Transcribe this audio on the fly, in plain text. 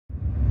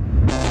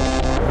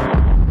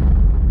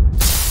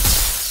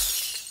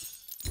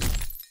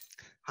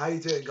How you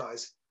doing,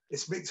 guys?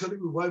 It's Mick Tully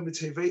with Woma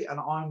TV,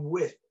 and I'm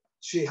with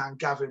Shihan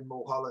Gavin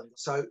Mulholland.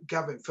 So,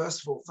 Gavin,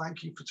 first of all,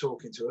 thank you for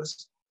talking to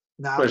us.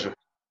 Now, pleasure.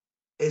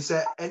 Is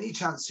there any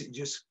chance that you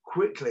just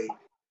quickly,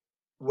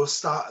 we'll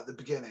start at the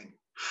beginning.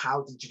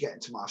 How did you get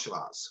into martial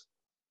arts?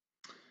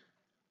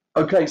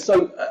 Okay,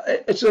 so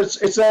it's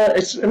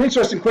an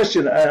interesting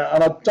question,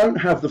 and I don't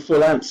have the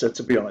full answer,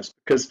 to be honest,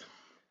 because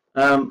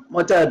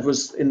my dad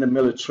was in the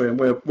military, and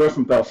we're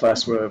from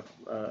Belfast. We're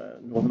a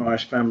Northern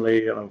Irish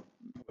family,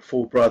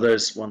 4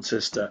 brothers, 1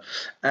 sister,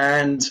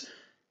 and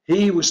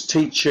he was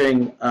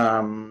teaching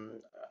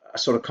a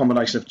sort of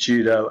combination of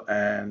judo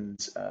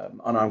and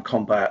unarmed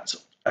combat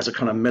as a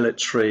kind of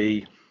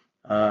military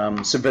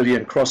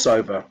civilian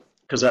crossover,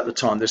 because at the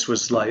time this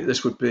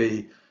would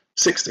be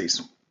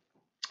 60s.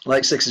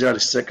 Late 60s, early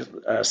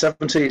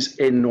 70s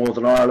in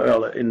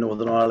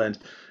Northern Ireland,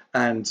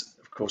 and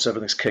of course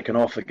everything's kicking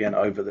off again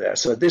over there.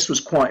 So this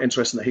was quite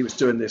interesting that he was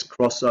doing this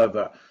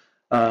crossover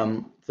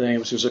thing,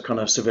 which was a kind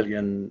of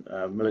civilian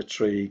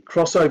military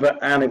crossover,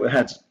 and it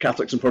had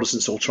Catholics and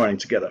Protestants all training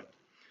together.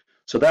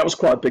 So that was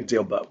quite a big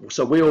deal. But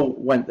so we all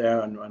went there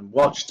and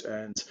watched,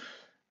 and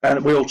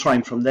we all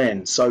trained from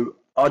then. So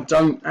I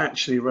don't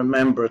actually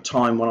remember a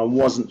time when I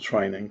wasn't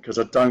training, because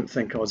I don't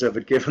think I was ever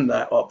given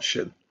that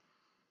option.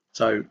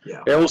 So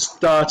yeah, it all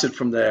started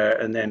from there,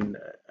 and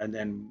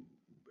then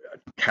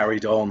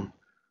carried on.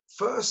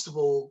 First of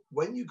all,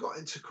 when you got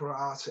into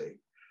karate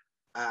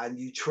and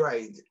you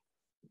trained,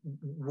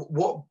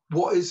 what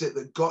is it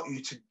that got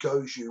you to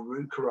Goju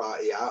Ryu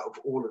karate out of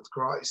all of the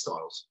karate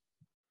styles?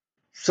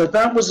 So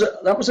that was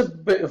a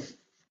bit of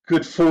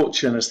good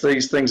fortune, as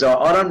these things are.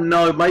 I don't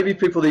know. Maybe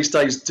people these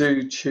days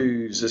do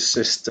choose a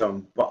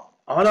system, but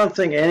I don't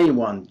think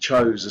anyone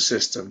chose a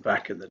system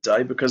back in the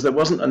day, because there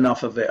wasn't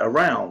enough of it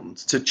around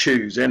to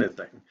choose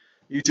anything.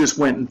 You just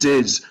went and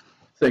did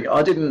things.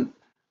 I didn't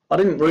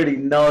really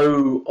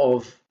know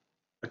of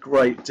a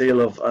great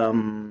deal of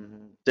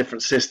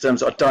different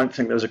systems. I don't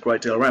think there was a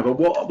great deal around. But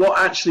what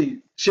actually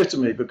shifted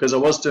me, because I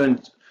was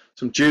doing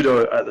some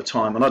judo at the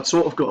time, and I'd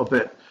sort of got a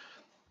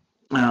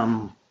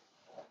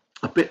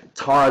bit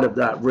tired of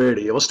that,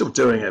 really. I was still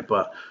doing it,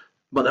 but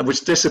that was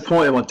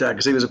disappointing my dad,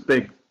 because he was a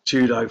big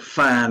judo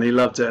fan. He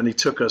loved it, and he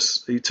took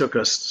us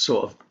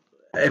sort of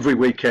every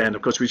weekend,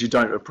 of course, which you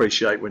don't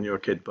appreciate when you're a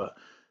kid, but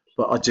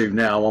I do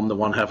now. I'm the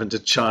one having to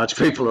charge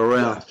people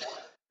around.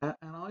 Yeah.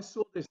 And I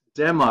saw this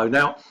demo.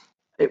 Now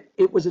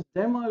it was a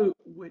demo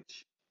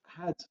which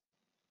had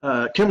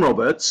Kim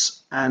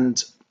Roberts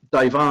and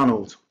Dave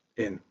Arnold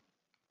in.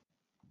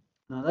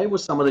 Now they were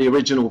some of the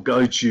original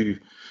Goju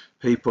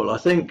people. I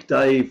think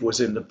Dave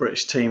was in the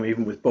British team,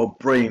 even with Bob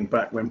Breen,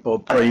 back when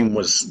Bob Breen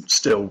was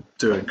still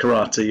doing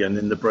karate and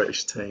in the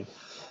British team.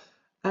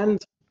 And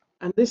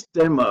this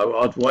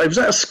demo, it was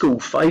at a school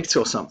fete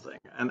or something,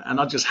 and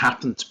I just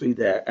happened to be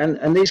there.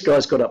 And these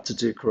guys got up to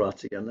do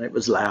karate, and it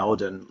was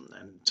loud, and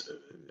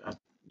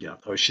they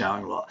were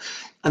shouting a lot.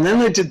 And then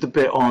they did the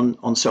bit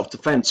on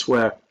self-defense,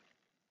 where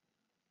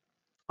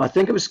I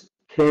think it was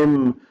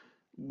Kim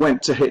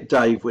went to hit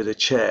Dave with a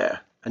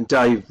chair, and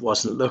Dave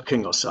wasn't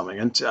looking or something,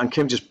 and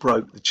Kim just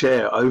broke the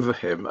chair over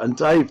him, and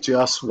Dave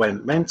just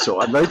went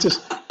mental, and they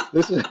just had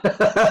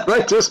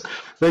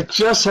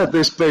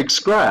this big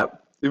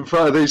scrap in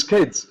front of these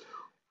kids.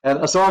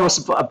 And so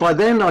by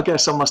then I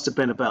guess I must have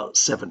been about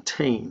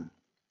 17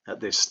 at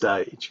this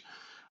stage,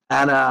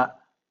 and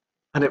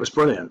it was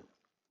brilliant.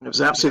 It was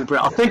absolutely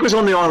brilliant. I think it was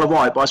on the Isle of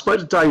Wight, but I spoke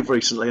to Dave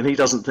recently, and he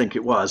doesn't think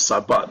it was.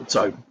 So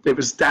it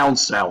was down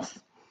south,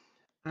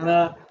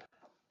 and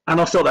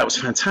I thought that was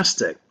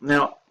fantastic.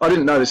 Now, I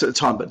didn't know this at the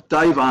time, but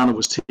Dave Arnold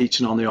was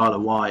teaching on the Isle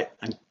of Wight,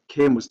 and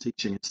Kim was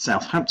teaching in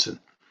Southampton,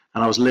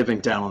 and I was living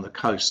down on the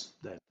coast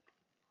then.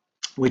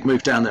 We'd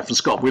moved down there from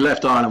Scotland. We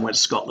left Ireland, went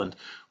to Scotland.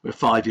 We were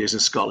 5 years in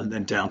Scotland,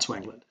 then down to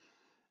England.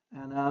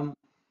 And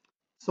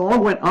so I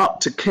went up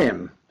to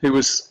Kim, who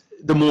was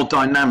the more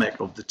dynamic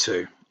of the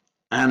two,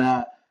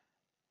 and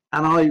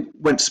I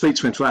went to speak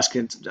to him to ask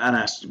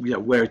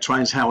where he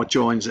trains, how he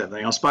joins,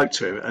 everything. I spoke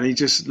to him, and he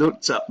just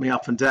looked at me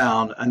up and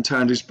down and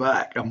turned his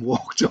back and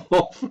walked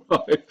off.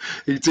 Right?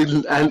 He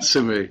didn't answer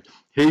me.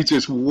 He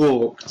just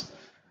walked,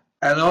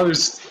 and I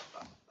was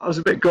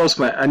a bit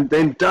gobsmacked. And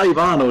then Dave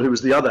Arnold, who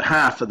was the other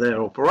half of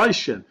their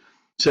operation,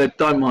 said,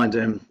 "Don't mind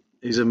him.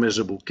 He's a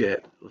miserable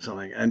git," or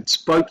something, and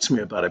spoke to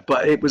me about it.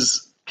 But it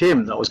was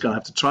Kim that I was going to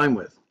have to train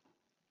with,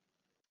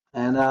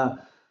 and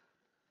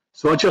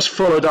so I just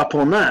followed up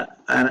on that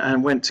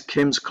and went to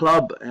Kim's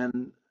club,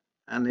 and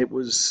it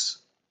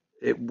was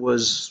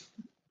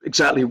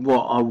exactly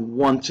what I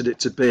wanted it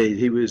to be.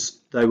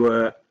 They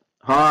were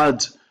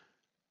hard,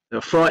 they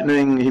were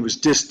frightening, he was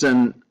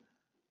distant,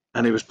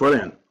 and he was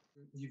brilliant.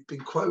 You've been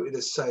quoted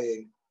as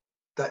saying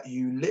that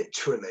you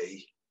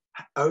literally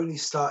only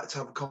started to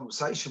have a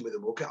conversation with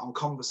him or get on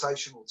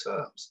conversational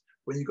terms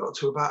when you got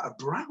to about a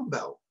brown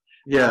belt.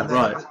 Yeah,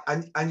 right.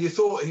 And you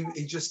thought he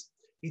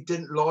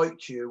didn't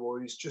like you, or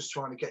he's just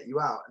trying to get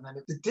you out. And then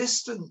the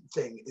distant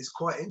thing is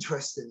quite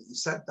interesting that you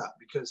said that,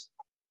 because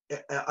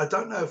I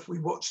don't know if we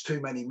watch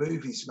too many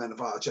movies, men of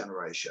our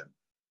generation,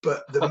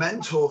 but the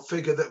mentor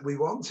figure that we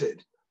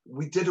wanted,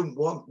 we didn't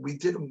want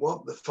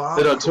the farm.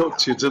 They don't talk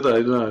to you, do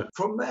they? No.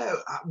 From there,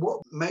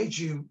 what made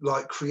you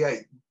like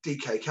create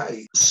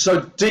DKK?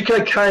 So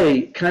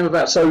DKK came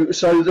about. So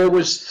there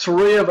was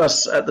 3 of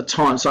us at the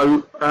time.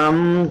 So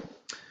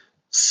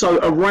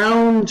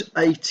around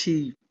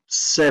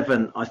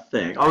 87, I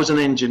think. I was an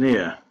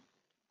engineer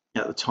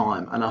at the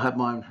time, and I had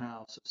my own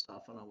house and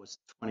stuff, and I was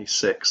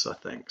 26, I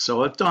think.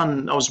 So I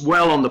was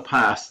well on the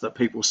path that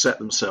people set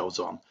themselves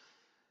on,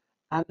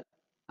 and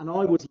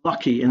I was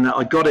lucky in that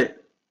I got it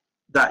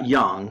that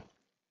young,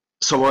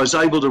 so I was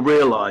able to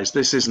realise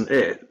this isn't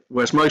it.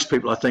 Whereas most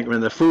people, I think, are in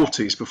their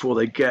 40s before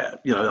they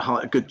get,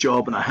 a good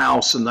job and a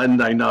house, and then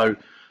they know,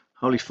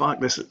 holy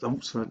fuck, this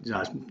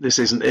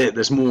isn't it.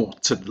 There's more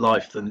to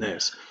life than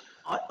this.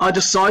 I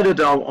decided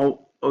I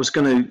was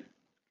going to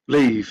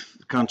leave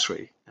the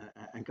country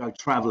and go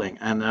travelling,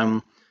 and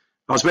I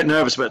was a bit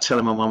nervous about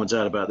telling my mum and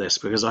dad about this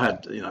because I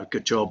had, a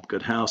good job,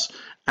 good house,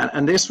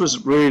 and this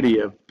was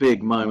really a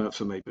big moment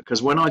for me,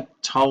 because when I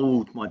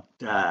told my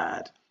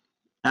dad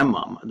and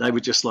mum, they were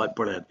just like,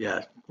 brilliant,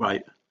 yeah,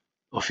 great,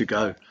 off you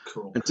go.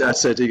 Cool. And Dad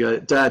said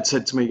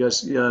to me, he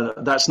goes, yeah,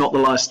 that's not the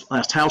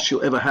last house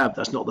you'll ever have.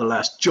 That's not the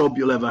last job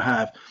you'll ever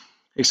have.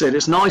 He said,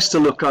 it's nice to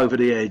look over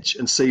the edge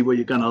and see where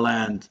you're going to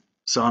land,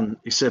 son.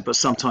 He said, but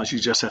sometimes you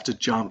just have to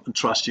jump and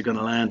trust you're going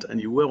to land, and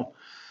you will.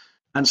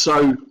 And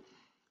so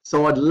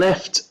I'd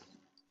left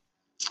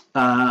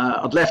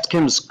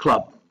Kim's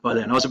club by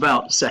then. I was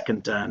about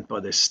second Dan by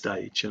this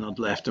stage, and I'd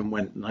left and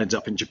went and I ended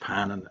up in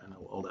Japan and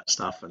all that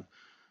stuff. And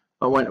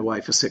I went away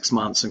for 6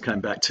 months and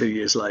came back 2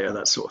 years later,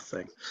 that sort of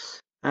thing.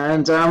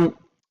 And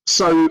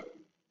so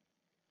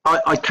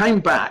I came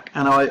back,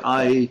 and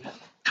I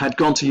had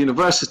gone to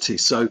university.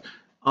 So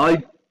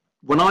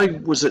when I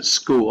was at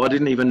school, I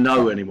didn't even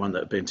know anyone that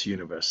had been to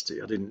university.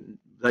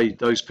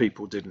 Those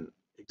people didn't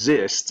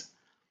exist,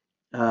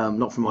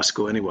 not from my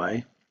school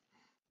anyway.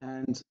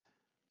 And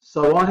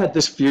so I had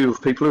this view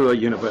of people who are at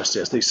university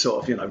as these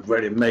sort of,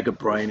 really mega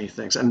brainy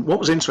things. And what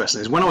was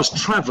interesting is when I was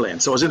traveling,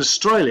 so I was in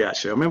Australia,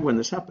 actually, I remember when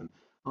this happened,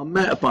 I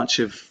met a bunch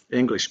of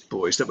English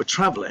boys that were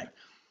traveling.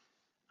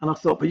 And I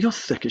thought, but you're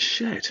thick as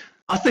shit.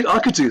 I think I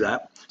could do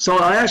that. So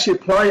I actually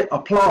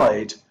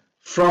applied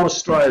from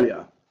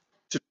Australia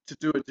to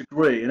do a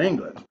degree in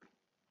England.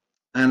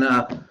 And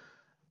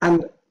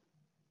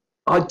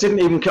I didn't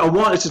even, I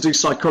wanted to do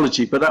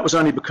psychology, but that was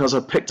only because I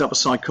picked up a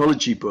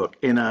psychology book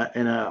in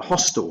a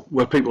hostel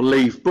where people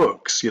leave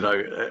books,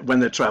 when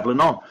they're traveling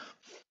on.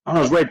 And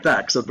I read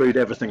that because I'd read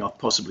everything I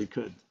possibly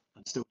could,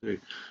 and still do.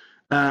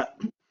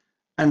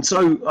 And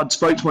so I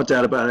spoke to my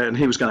dad about it, and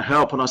he was going to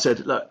help. And I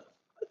said, look,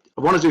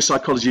 I want to do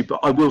psychology, but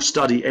I will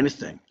study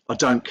anything. I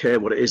don't care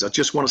what it is. I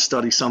just want to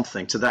study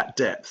something to that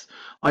depth.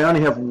 I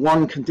only have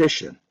one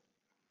condition.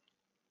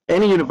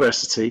 Any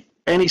university,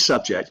 any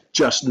subject,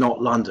 just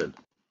not London.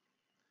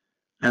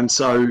 And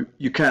so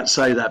you can't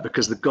say that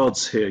because the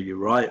gods hear you,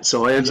 right?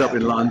 So I ended up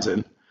in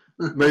London,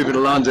 moving to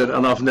London,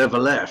 and I've never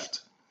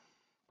left.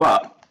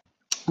 But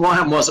what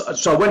happened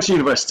was, so I went to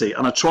university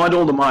and I tried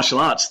all the martial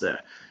arts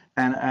there,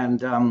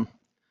 and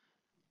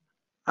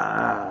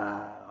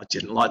I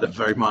didn't like them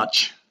very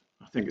much.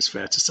 I think it's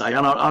fair to say.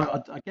 And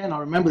I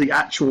remember the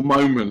actual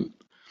moment,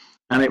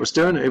 and it was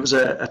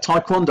a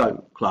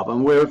Taekwondo club,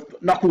 and we're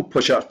knuckle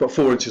push-ups, but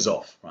 4 inches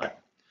off, right?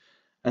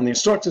 And the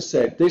instructor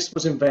said this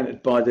was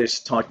invented by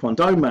this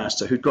Taekwondo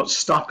master who'd got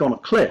stuck on a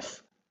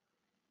cliff.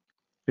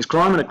 He's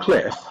climbing a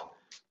cliff,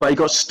 but he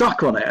got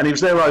stuck on it, and he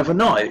was there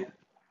overnight.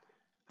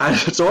 And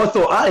so I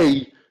thought,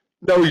 A,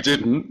 no, he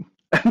didn't.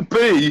 And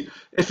B,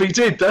 if he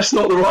did, that's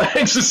not the right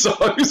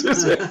exercise,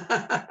 is it?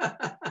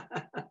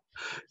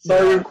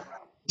 So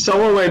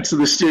I went to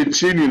the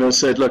students' union and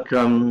said, look,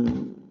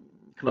 can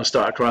I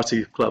start a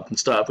karate club? And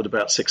started with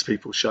about 6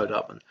 people showed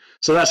up. And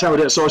so that's how it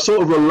is. So I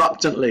sort of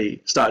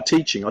reluctantly started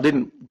teaching. I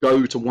didn't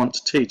go to want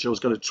to teach. I was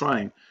going to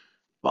train,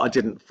 but I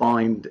didn't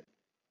find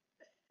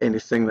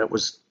anything that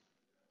was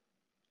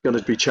going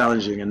to be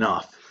challenging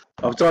enough.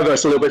 I've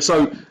digressed a little bit.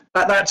 So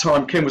at that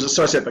time, Kim was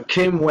associate, but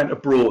Kim went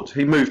abroad.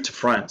 He moved to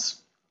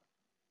France.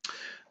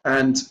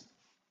 And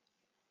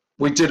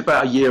we did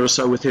about a year or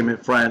so with him in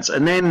France.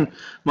 And then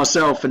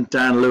myself and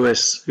Dan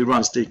Lewis, who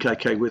runs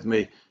DKK with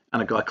me,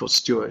 and a guy called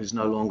Stuart, who's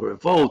no longer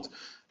involved,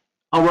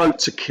 I wrote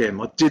to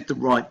Kim. I did the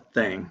right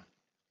thing.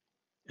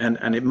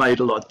 And it made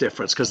a lot of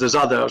difference because there's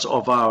others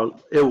of our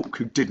ilk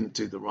who didn't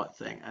do the right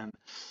thing. And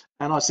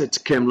I said to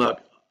Kim, look,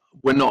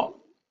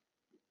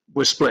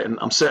 we're splitting.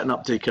 I'm setting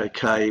up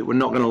DKK. We're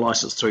not going to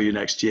license through you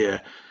next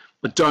year.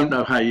 I don't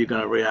know how you're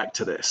going to react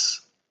to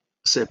this.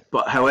 I said,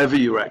 but however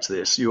you react to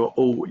this, you're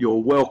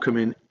welcome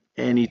in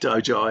any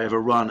dojo I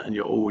ever run, and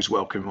you're always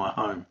welcome in my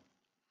home.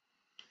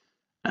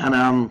 And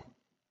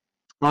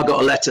I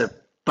got a letter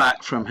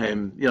back from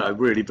him,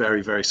 really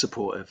very, very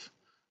supportive,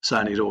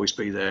 saying he'd always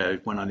be there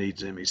when I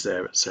needed him. He's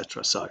there,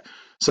 etc. So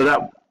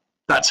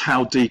that's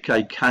how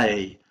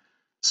DKK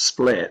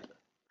split.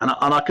 And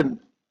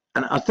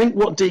I think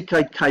what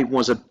DKK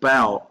was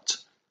about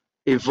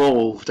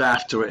evolved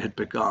after it had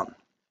begun.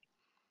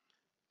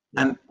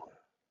 And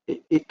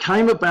it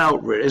came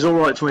about really. It's all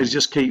right for me to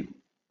just keep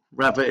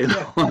rabbiting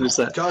on. Is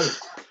that? Go.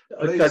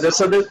 Okay,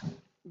 so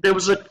there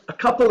was a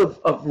couple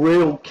of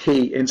real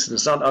key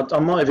incidents. I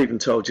might have even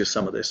told you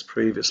some of this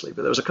previously,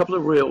 but there was a couple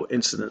of real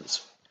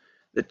incidents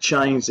that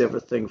changed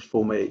everything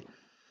for me.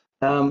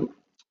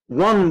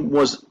 One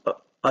was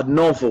a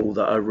novel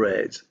that I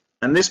read,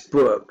 and this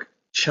book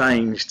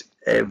changed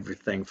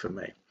everything for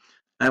me.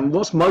 And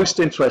what's most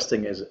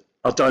interesting is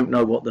I don't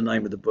know what the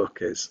name of the book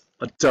is.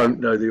 I don't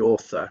know the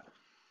author,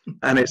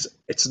 and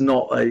it's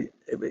not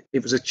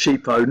it was a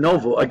cheapo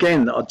novel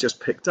again that I'd just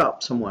picked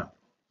up somewhere.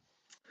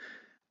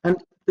 And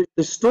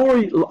the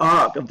story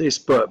arc of this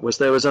book was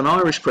there was an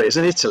Irish priest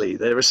in Italy.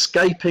 They're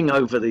escaping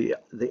over the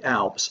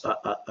Alps.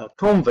 A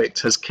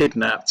convict has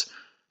kidnapped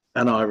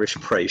an Irish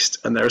priest,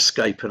 and they're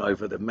escaping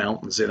over the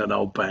mountains in an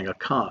old banger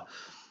car.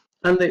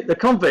 And the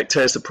convict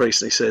tells the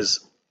priest, and he says,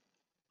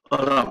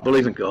 "I don't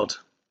believe in God."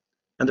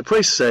 And the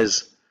priest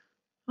says,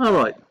 "All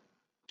right,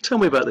 tell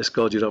me about this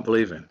God you don't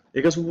believe in."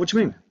 He goes, "Well, what do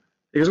you mean?"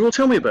 He goes, "Well,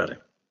 tell me about him."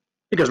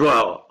 He goes,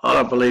 "Well, I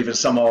don't believe in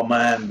some old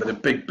man with a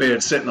big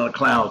beard sitting on a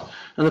cloud."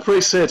 And the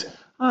priest said,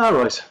 "All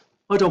right,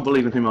 I don't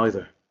believe in him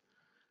either."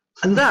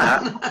 And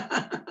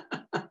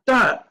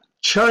that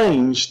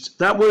changed.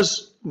 That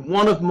was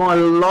one of my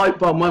light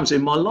bulb moments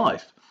in my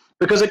life,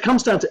 because it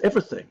comes down to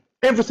everything.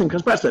 Everything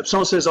comes back to that. If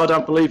someone says, "I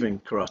don't believe in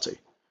karate,"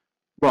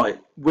 right,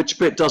 which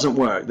bit doesn't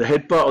work? The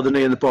headbutt or the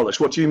knee and the bollocks?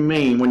 What do you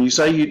mean when you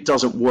say it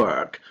doesn't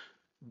work?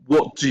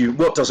 What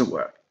doesn't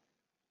work?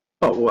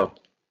 Oh, well,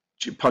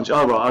 punch.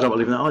 Oh, right, I don't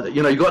believe in that either.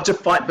 You know, you've got to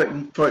fight.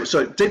 But so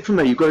it did for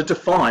me. You've got to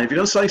define. If you're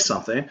going to say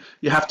something,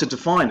 you have to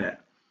define it.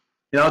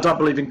 You know, I don't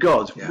believe in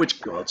God. Yeah.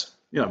 Which God?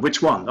 You know,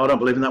 which one? I don't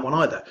believe in that one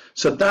either.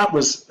 So that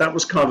was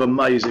kind of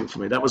amazing for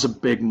me. That was a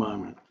big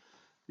moment.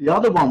 The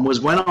other one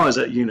was when I was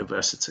at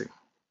university,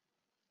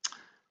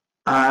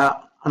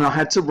 and I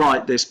had to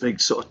write this big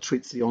sort of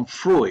treatise on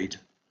Freud,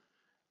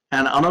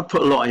 and I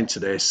put a lot into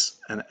this,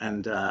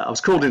 and I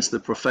was called into the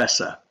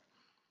professor,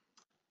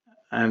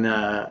 and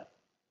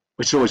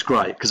which is always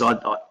great, because I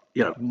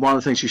you know, one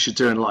of the things you should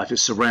do in life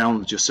is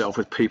surround yourself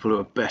with people who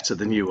are better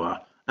than you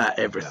are at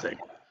everything.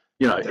 Yeah.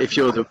 You know,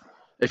 definitely.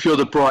 if you're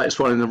the brightest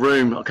one in the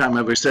room, I can't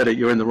remember who said it,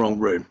 you're in the wrong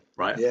room,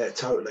 right? Yeah,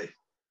 totally.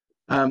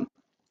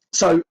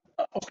 So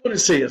I was going to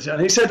see it,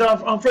 and he said,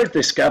 I've read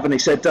this, Gavin. He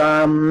said,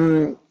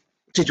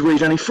 "Did you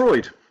read any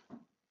Freud?"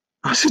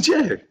 I said,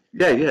 yeah,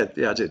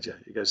 I did, yeah.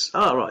 He goes,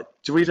 "Oh, right,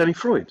 did you read any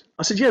Freud?"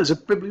 I said, "Yeah, there's a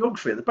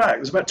bibliography at the back.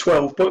 There's about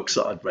 12 books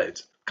that I'd read,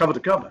 cover to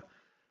cover."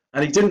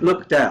 And he didn't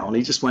look down,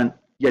 he just went,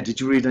 "Yeah,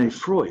 did you read any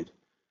Freud?"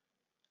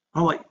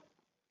 I'm like,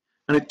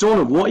 and it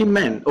dawned on what he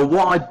meant, or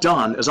what I'd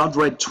done, is I'd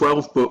read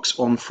 12 books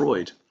on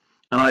Freud,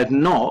 and I had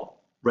not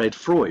read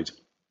Freud.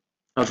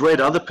 I'd read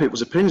other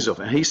people's opinions of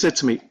it. And he said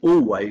to me,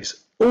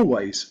 always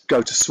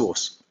go to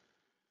source.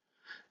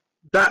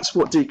 That's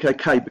what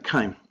DKK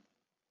became,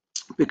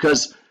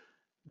 because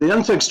the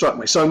young thing struck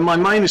me. So my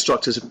main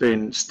instructors have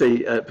been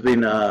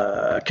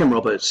Kim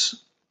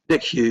Roberts,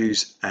 Nick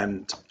Hughes,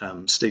 and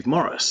Steve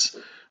Morris,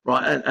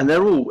 right? And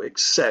they're all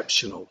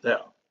exceptional. They're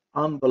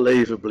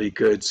unbelievably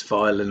good,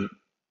 violent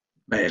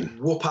men.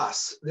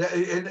 Whoop-ass.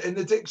 In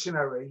the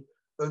dictionary,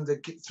 under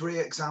 3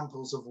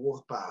 examples of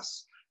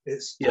whoop-ass,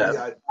 it's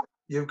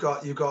you've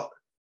got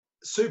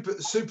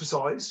super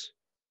size,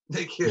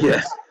 Nick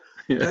Hughes.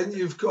 Yeah. Then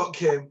you've got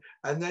Kim,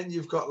 and then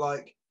you've got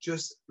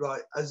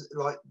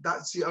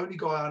that's the only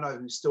guy I know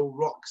who still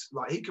rocks,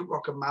 like he can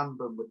rock a man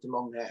bun with the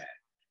long hair.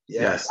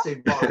 Yeah.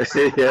 Steve Morris.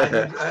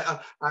 Yeah.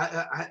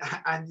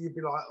 And you'd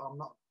be like, I'm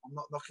not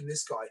knocking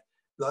this guy.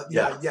 Like,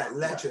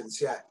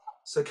 legends. Yeah.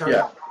 So carry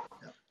on.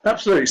 Yeah.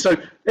 Absolutely. So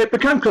it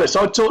became clear.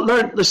 So I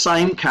learned the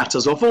same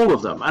katas of all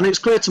of them, and it's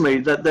clear to me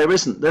that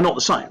they're not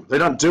the same. They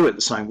don't do it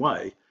the same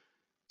way.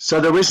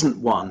 So there isn't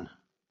one.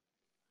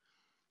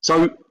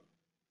 So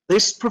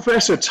this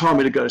professor told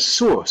me to go to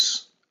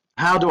source.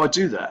 How do I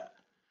do that?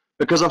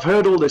 Because I've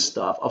heard all this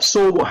stuff. I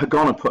saw what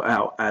Hagana put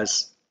out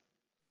as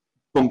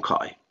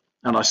bunkai,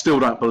 and I still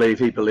don't believe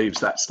he believes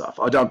that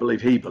stuff. I don't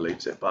believe he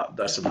believes it, but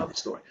that's another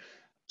story.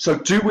 So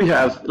do we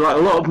have, like a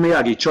lot of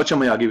Miyagi, Chocho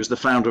Miyagi was the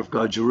founder of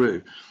Goju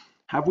Ryu.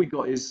 Have we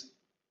got his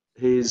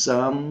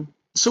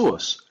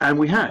source? And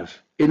we have,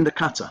 in the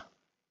kata.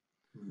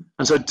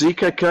 And so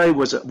DKK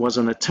was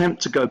an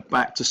attempt to go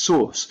back to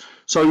source.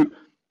 So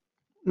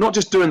not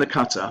just doing the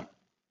kata,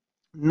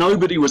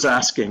 nobody was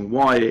asking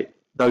why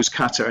those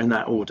kata are in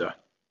that order.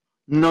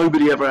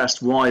 Nobody ever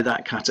asked why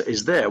that kata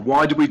is there.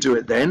 Why do we do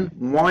it then?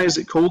 Why is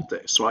it called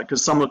this, right?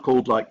 Because some are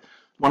called, like,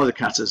 one of the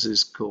katas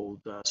is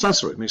called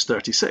Sansaru, means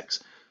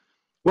 36.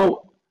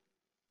 Well,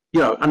 you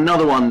know,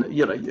 another one,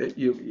 you know,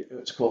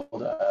 it's called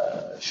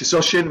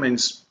Shisoshin,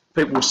 means,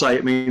 people will say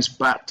it means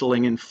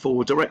battling in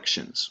 4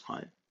 directions,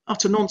 right?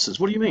 Utter nonsense.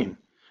 What do you mean?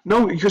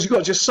 No, because you've got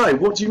to just say,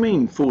 what do you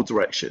mean 4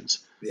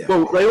 directions? Yeah.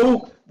 Well, they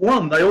all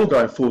go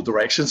in 4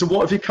 directions, and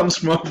what if he comes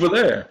from over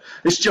there?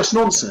 It's just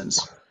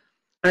nonsense.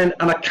 And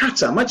a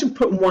kata, imagine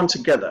putting one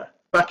together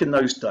back in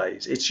those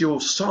days. It's your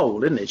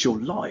soul, isn't it? It's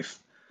your life.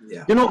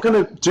 Yeah. You're not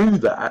going to do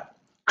that.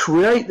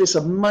 Create this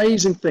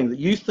amazing thing that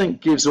you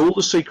think gives all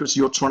the secrets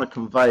you're trying to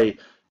convey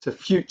to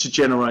future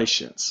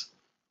generations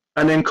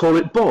and then call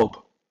it Bob,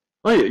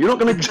 are you? You're not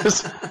going to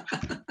just,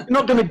 you're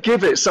not going to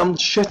give it some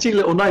shitty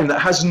little name that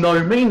has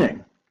no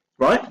meaning,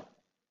 right?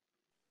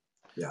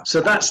 Yeah.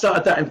 So that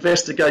started that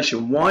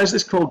investigation. Why is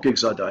this called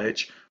Gigside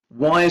AH?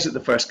 Why is it the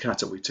first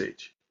kata we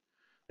teach?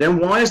 Then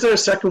why is there a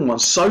second one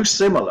so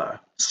similar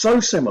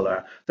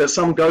that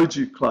some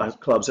Goju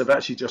clubs have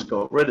actually just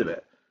got rid of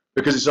it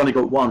because it's only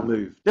got one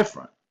move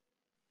different?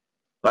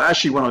 But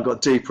actually, when I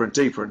got deeper and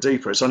deeper and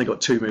deeper, it's only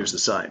got two moves the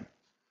same,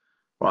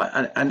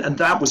 right? And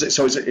that was it.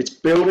 So it's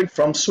building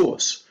from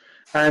source.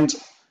 And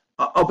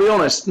I'll be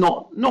honest,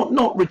 not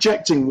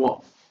rejecting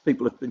what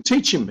people have been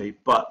teaching me,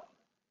 but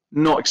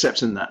not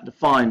accepting that.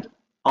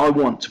 I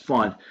want to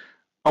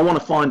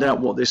find out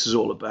what this is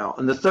all about.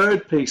 And the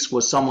third piece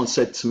was someone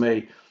said to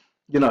me,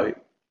 you know,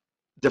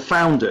 the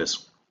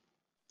founders,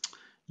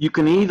 you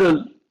can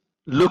either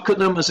look at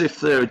them as if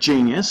they're a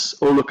genius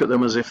or look at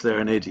them as if they're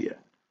an idiot.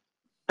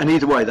 And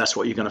either way, that's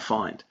what you're going to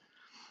find.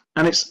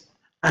 And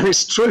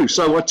it's true.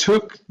 So I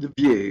took the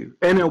view,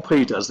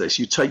 NLP does this,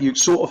 you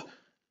sort of,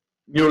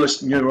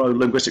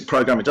 neuro-linguistic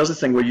programming does the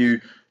thing where you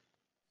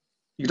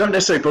don't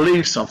necessarily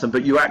believe something,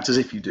 but you act as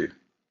if you do.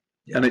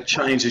 Yeah. And it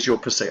changes your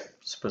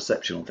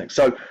perception on things.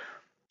 So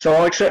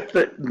I accept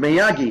that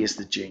Miyagi is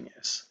the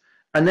genius.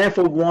 And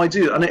therefore, why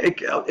do? And it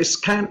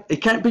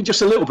can't be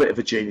just a little bit of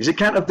a genius. It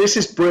can't have, this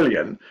is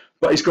brilliant,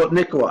 but he's got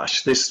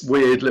Nikoash, this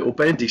weird little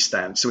bendy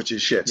stance, which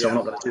is shit, so I'm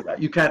not going to do that.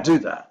 You can't do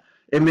that.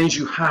 It means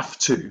you have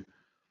to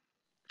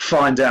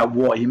find out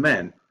what he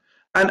meant.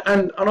 And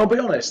I'll be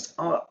honest,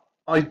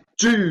 I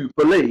do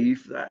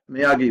believe that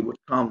Miyagi would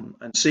come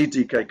and see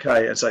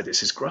DKK and say,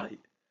 this is great.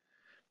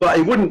 But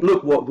he wouldn't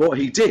look what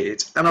he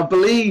did. And I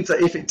believe that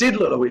if it did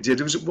look like what he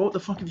did, it was, what the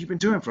fuck have you been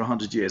doing for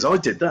 100 years? I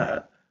did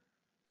that.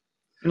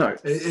 No.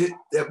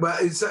 Well,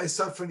 it's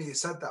so funny you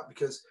said that,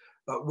 because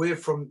we're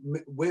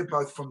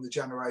both from the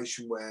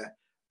generation where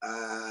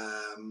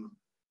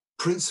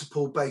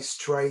principle-based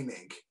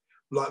training,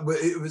 like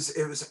it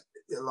was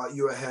like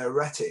you were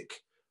heretic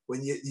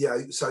when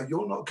so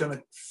you're not going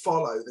to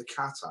follow the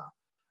kata.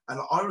 And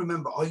I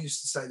remember I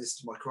used to say this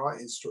to my karate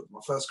instructor,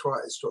 my first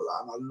karate instructor,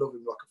 and I love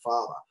him like a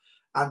father,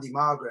 Andy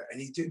Margaret, and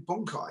he'd do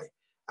bunkai.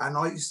 And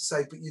I used to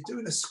say, but you're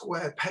doing a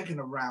square peg in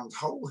a round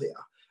hole here.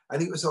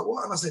 And he was like,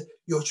 what? And I said,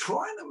 you're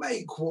trying to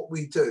make what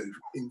we do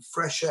in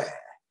fresh air,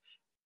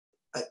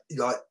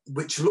 like,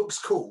 which looks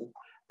cool,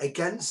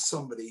 against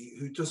somebody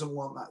who doesn't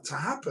want that to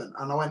happen.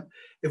 And I went,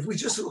 if we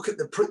just look at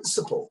the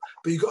principle,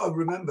 but you've got to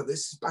remember,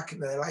 this is back in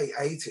the late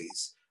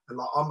 80s, and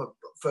like, I'm a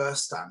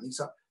first stand.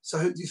 He's like, so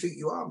who do you think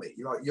you are, mate?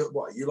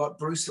 You're like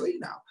Bruce Lee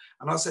now?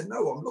 And I said,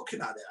 no, I'm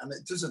looking at it, and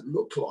it doesn't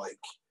look like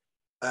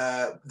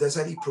there's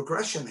any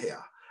progression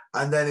here.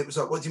 And then it was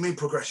like, what do you mean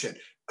progression?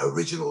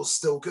 Original's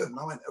still good. And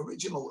I went,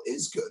 original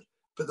is good,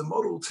 but the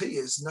Model T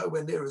is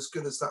nowhere near as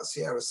good as that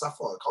Sierra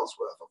Sapphire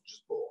Cosworth I've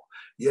just bought.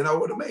 You know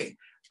what I mean?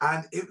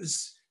 And it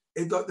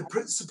like the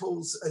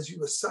principles, as you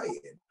were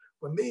saying,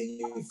 when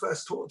me and you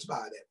first talked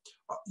about it,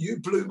 you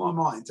blew my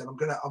mind, and I'm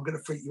gonna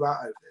freak you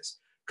out over this,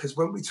 because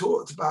when we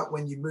talked about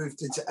when you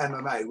moved into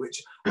MMA,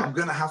 which I'm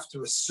gonna have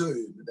to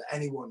assume that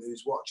anyone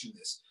who's watching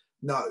this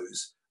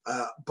knows,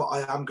 but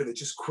I am gonna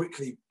just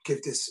quickly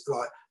give this,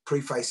 like,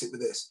 preface it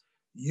with this.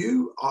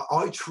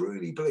 I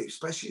truly believe,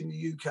 especially in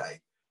the UK,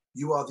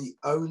 you are the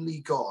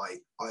only guy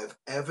I have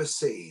ever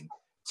seen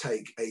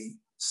take a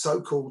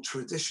so-called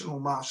traditional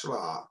martial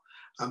art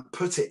and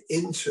put it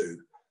into,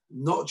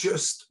 not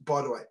just,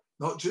 by the way,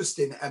 not just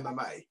in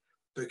MMA,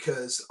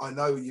 because I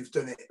know you've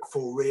done it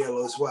for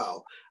real as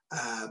well.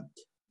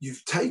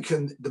 You've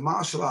taken the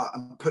martial art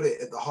and put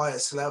it at the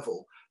highest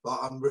level. Like,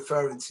 I'm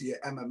referring to your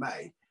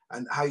MMA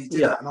and how you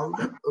did that. And I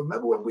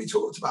remember when we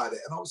talked about it,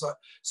 and I was like,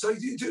 so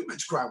do you do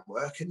much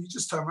groundwork? And you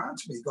just turned around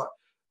to me, like,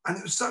 and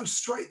it was so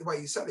straight the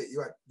way you said it. You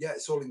went, yeah,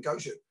 it's all in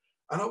Goju.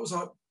 And I was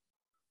like,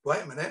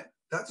 wait a minute,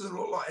 that doesn't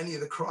look like any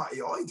of the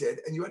karate I did.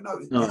 And you went, no,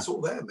 it's all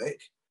there, Mick.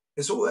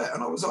 It's all there.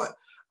 And I was like,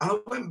 and I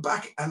went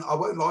back, and I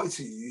won't lie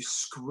to you, you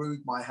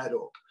screwed my head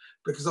up,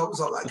 because I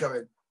was like that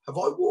going, have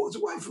I walked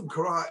away from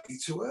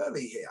karate too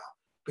early here?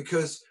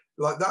 Because,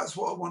 like, that's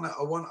what I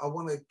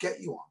want to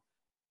get you on.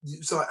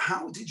 So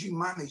how did you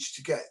manage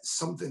to get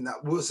something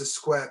that was a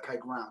square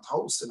peg round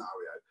hole scenario,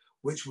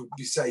 which would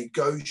be, say,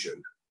 Goju,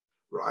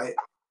 right?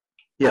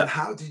 Yeah. And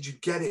how did you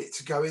get it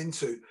to go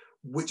into,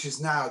 which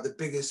is now the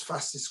biggest,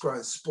 fastest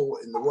growing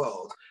sport in the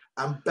world?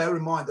 And bear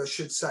in mind, I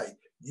should say,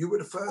 you were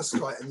the first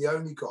guy and the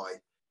only guy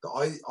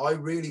that I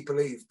really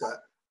believe that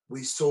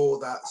we saw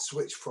that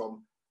switch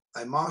from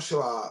a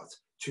martial art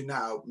to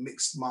now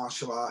mixed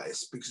martial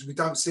artists, because we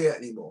don't see it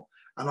anymore.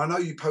 And I know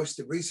you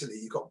posted recently,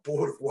 you got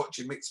bored of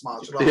watching mixed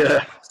martial arts.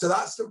 Yeah. So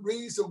that's the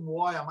reason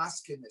why I'm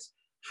asking this.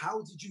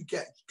 How did you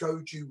get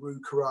Goju Ryu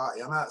karate?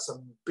 I know that's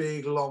a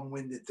big,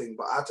 long-winded thing,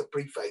 but I had to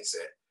preface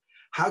it.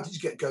 How did you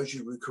get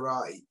Goju Ryu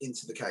karate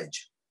into the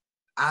cage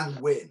and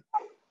win?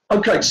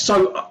 Okay,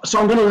 so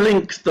I'm going to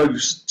link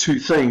those two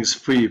things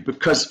for you,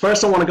 because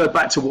first I want to go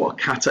back to what a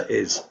kata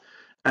is,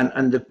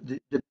 and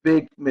the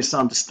big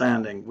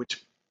misunderstanding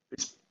which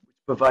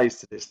pervades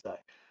to this day.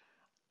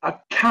 a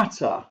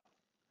kata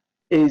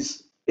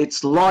is,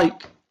 it's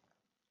like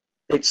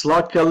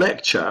a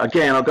lecture.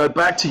 Again, I'll go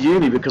back to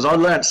uni because I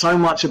learned so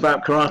much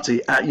about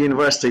karate at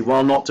university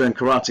while not doing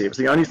karate. It was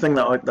the only thing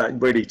that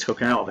really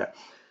took out of it.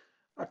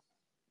 A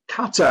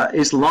kata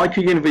is like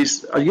a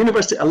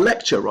university, a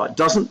lecture, right?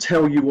 Doesn't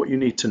tell you what you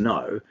need to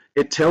know.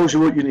 It tells you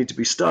what you need to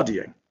be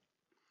studying.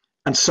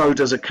 And so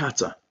does a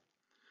kata.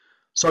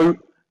 So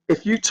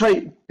if you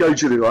take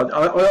Goju Ryu,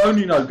 I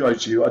only know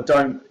Goju.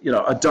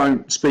 I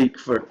don't speak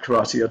for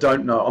karate. I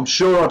don't know. I'm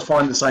sure I'd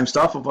find the same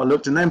stuff if I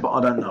looked in them, but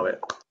I don't know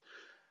it.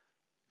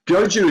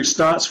 Goju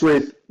starts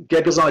with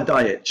Gegazai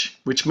Daiichi,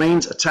 which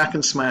means attack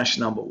and smash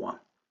number 1.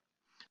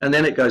 And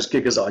then it goes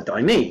Gegazai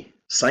Daini,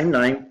 same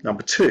name,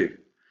 number 2.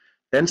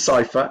 Then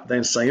Cypher,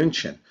 then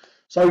Seiunchin.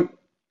 So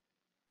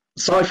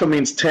Cypher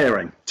means tear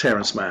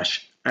and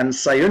smash, and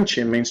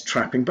Seiunchin means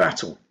trapping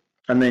battle,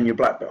 and then your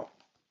black belt.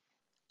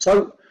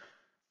 So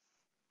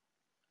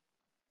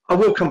I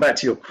will come back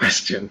to your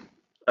question,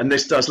 and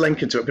this does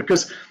link into it,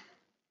 because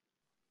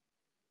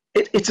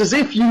it's as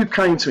if you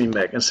came to me,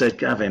 Mick, and said,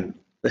 Gavin,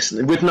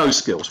 listen, with no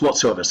skills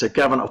whatsoever, said,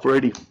 Gavin, I've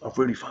really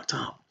fucked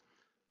up.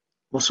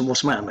 What's the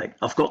matter, mate?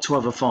 I've got to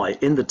have a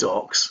fight in the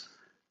docks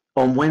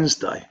on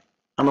Wednesday.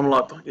 And I'm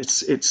like,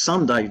 it's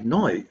Sunday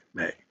night,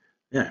 mate.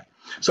 Yeah.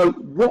 So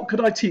what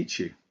could I teach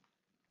you?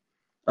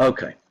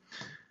 Okay.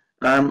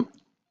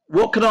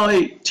 What could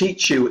I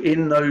teach you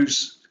in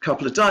those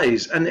couple of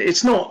days? And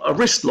it's not a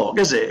wrist lock,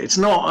 is it? It's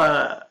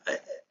not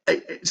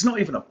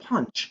even a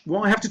punch.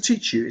 What I have to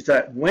teach you is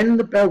that when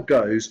the bell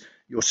goes,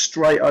 you're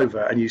straight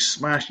over and you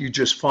smash, you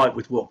just fight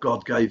with what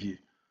God gave you.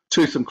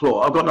 Tooth and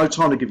claw. I've got no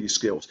time to give you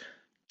skills.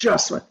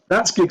 That's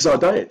Gegazai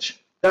Daiichi.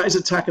 That is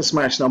attack and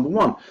smash number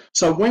 1.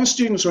 So when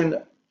students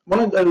are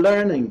when they're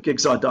learning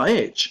Gegazai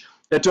Daiichi,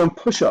 they're doing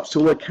push-ups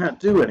till they can't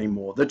do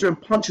anymore. They're doing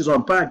punches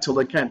on back till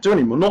they can't do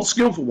anymore. Not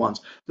skillful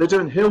ones. They're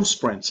doing hill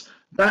sprints.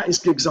 That is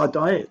Gegazai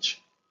Daiichi.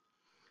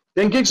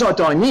 Then Gegazai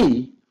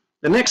Daini,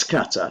 the next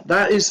kata,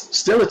 that is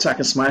still attack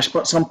and smash,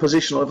 but some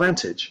positional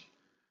advantage.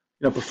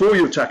 You know, before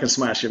you attack and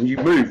smash him, you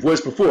move,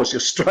 whereas before it's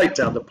just straight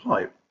down the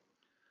pipe.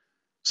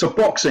 So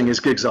boxing is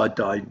Gegazai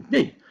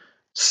Daini.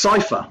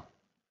 Cypher.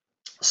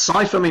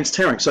 Cypher means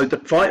tearing. So the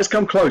fight has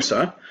come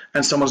closer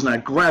and someone's now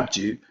grabbed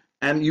you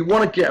and you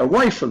want to get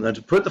away from them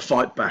to put the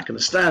fight back in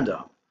the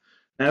stand-up.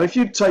 Now, if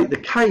you take the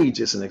cage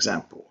as an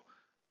example,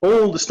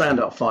 all the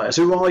stand-up fighters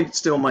who I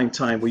still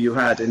maintain where you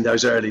had in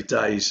those early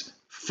days,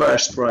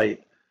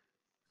 first-rate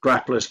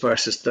grapplers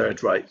versus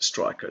third-rate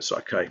strikers,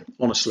 okay,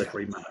 on a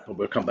slippery map, and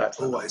we'll come back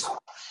to that. Always.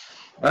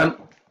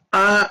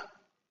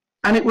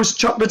 And it was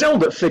Chuck Liddell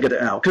that figured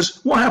it out,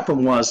 because what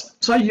happened was,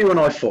 say you and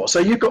I fought, so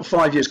you've got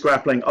 5 years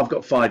grappling, I've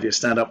got 5 years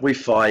stand-up, we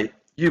fight,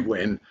 you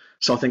win,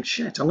 so I think,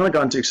 shit, I'm going to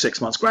go and do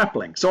 6 months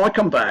grappling. So I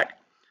come back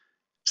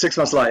 6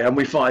 months later and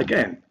we fight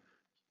again.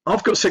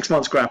 I've got 6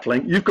 months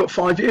grappling, you've got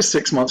 5 years,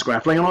 6 months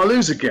grappling, and I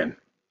lose again.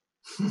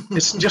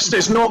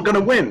 It's not going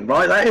to win,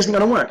 right? That isn't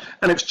going to work.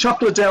 And it's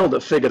Chuck Liddell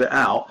that figured it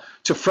out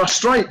to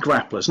frustrate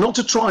grapplers, not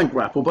to try and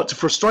grapple, but to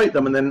frustrate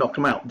them and then knock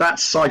them out.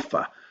 That's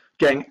Cypher,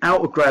 getting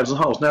out of grabs and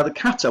holds. Now the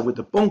kata with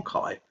the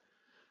bunkai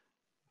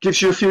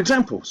gives you a few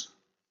examples.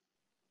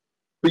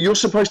 But you're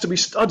supposed to be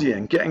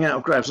studying getting out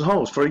of grabs and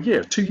holds for a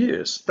year, 2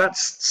 years.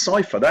 That's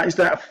Cypher. That is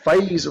that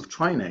phase of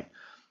training.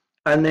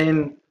 And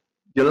then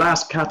your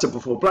last kata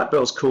before black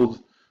belt's called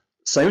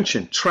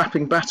Seiunchin,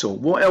 trapping battle.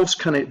 What else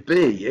can it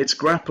be? It's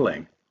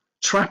grappling.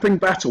 Trapping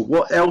battle,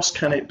 what else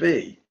can it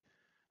be?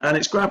 And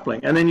it's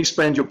grappling. And then you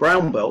spend your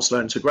brown belts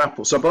learning to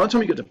grapple. So by the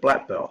time you get to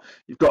black belt,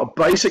 you've got a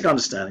basic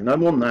understanding, no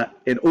more than that,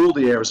 in all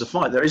the areas of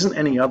fight. There isn't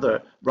any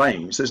other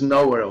range. There's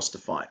nowhere else to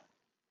fight.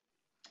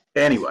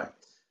 Anyway,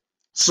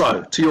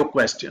 so to your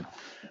question,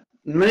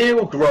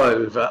 Neil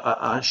Grove,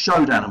 a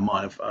showdown of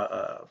mine,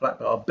 black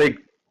belt, a big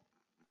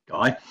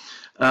guy,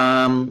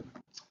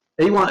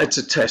 he wanted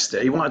to test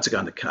it. He wanted to go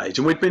in the cage.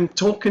 And we'd been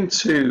talking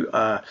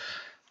to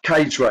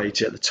Cage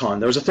Rage at the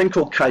time. There was a thing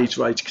called Cage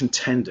Rage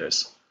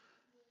Contenders.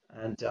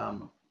 And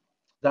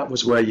that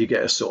was where you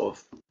get a sort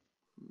of,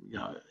 you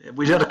know,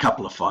 we had a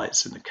couple of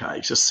fights in the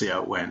cage, just see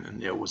how it went, and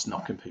Neil was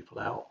knocking people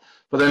out.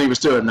 But then he was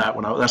doing that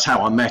that's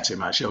how I met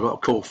him, actually. I got a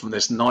call from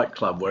this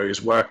nightclub where he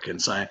was working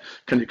saying,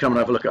 can you come and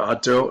have a look at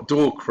our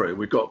door crew?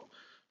 We've got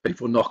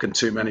people knocking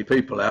too many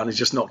people out, and he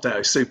just knocked out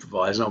his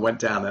supervisor. And I went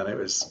down there, and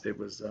it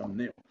was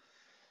Neil.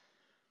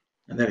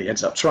 And then he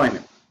ends up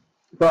training.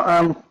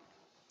 But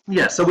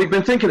yeah, so we've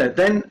been thinking it.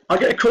 Then I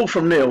get a call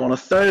from Neil on a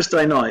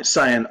Thursday night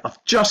saying,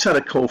 I've just had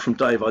a call from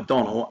Dave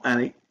O'Donnell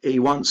and he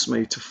wants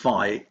me to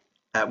fight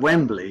at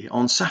Wembley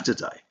on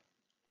Saturday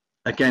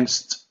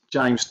against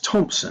James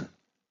Thompson.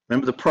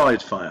 Remember the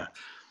Pride Fire?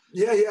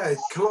 Yeah,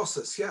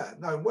 Colossus, yeah.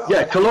 No, well.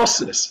 Yeah,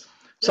 Colossus.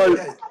 So,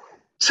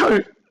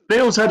 so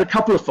Neil's had a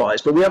couple of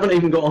fights, but we haven't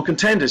even got on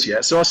contenders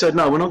yet. So I said,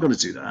 no, we're not going to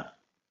do that.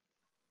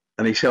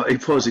 And he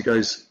paused, he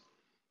goes,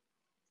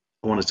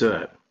 I want to do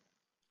it.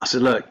 I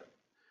said, look,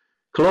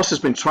 Colossus has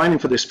been training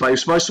for this fight. He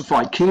was supposed to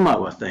fight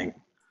Chemo, I think.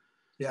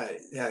 Yeah,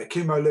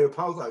 Chemo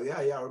Leopoldo. Yeah,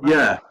 I remember.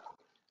 Yeah.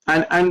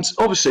 And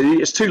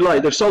obviously it's too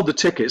late. They've sold the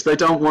tickets. They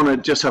don't want to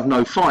just have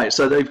no fight.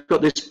 So they've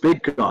got this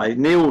big guy.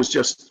 Neil was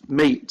just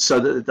meet so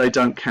that they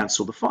don't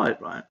cancel the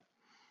fight, right?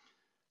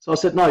 So I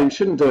said, no, you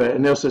shouldn't do it.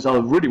 And Neil says, I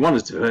really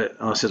want to do it.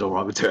 And I said, all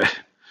right, we'll do it.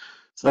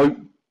 So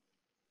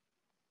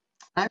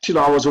actually,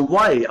 I was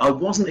away. I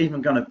wasn't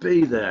even going to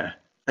be there.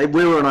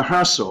 We were in a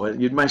rehearsal.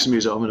 You'd mentioned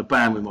music. I'm in a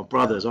band with my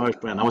brothers, Irish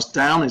band. I was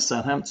down in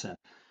Southampton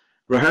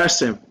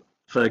rehearsing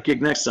for a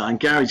gig next time. And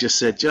Gary just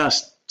said,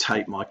 just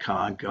take my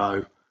car and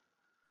go.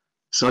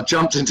 So I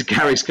jumped into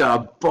Gary's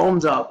car,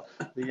 bombed up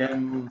the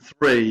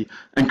M3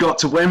 and got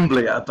to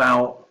Wembley at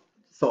about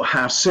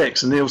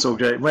 6:30. And Neil was all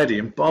getting ready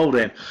and bowled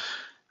in.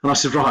 And I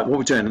said, right, what are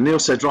we doing? And Neil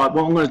said, right,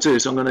 what I'm going to do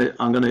is I'm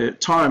going to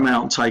tire him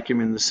out and take him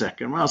in the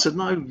second round. I said,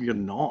 no, you're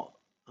not.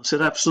 I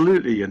said,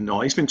 absolutely you're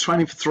not. He's been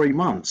training for 3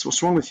 months.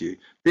 What's wrong with you?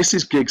 This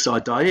is gig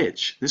side die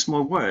itch. This is my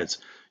words.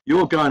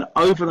 You're going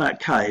over that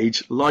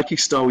cage like he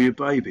stole your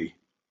baby.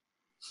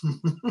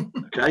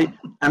 Okay?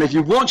 And if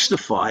you watch the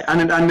fight,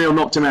 and Neil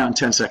knocked him out in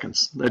 10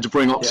 seconds. They had to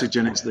bring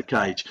oxygen into the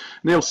cage.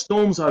 Neil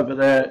storms over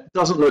there.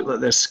 Doesn't look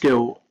like there's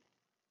skill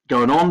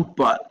going on,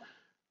 but,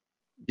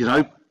 you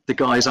know, the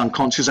guy is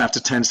unconscious after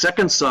 10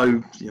 seconds.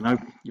 So, you know,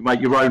 you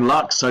make your own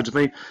luck, so to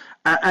speak.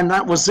 And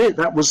that was it.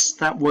 That was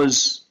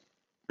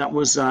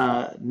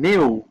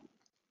Neil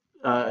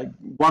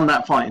won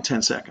that fight in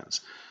 10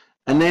 seconds.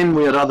 And then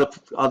we had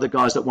other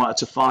guys that wanted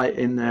to fight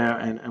in there,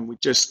 and we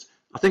just,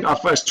 I think our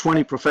first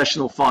 20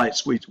 professional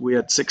fights, we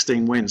had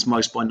 16 wins,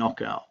 most by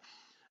knockout.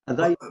 And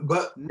they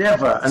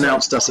never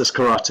announced us as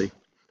karate.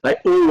 They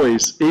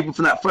always, even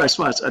from that first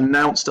fight,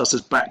 announced us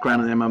as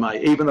background in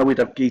MMA, even though we'd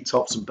have gi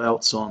tops and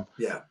belts on.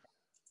 Yeah.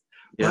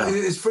 Well,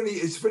 it's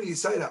funny you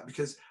say that,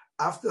 because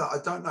after that, I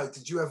don't know,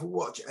 did you ever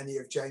watch any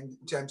of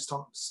James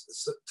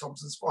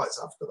Thompson's fights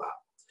after that?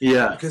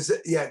 Yeah.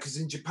 Because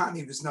in Japan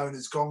he was known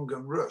as Gong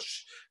and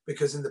Rush,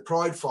 because in the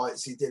Pride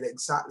fights he did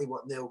exactly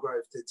what Neil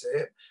Grove did to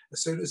him.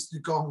 As soon as the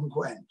gong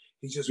went,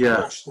 he just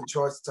rushed and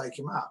tried to take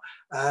him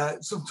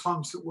out.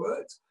 Sometimes it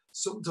worked,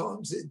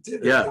 sometimes it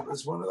didn't. Yeah. It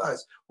was one of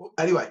those. Well,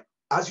 anyway,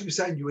 as you were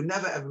saying, you were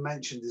never ever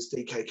mentioned as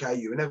DKK.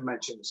 You were never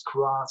mentioned as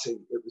karate.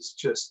 It was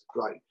just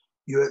like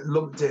you were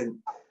lumped in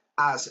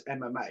as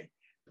MMA.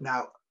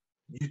 Now,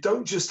 you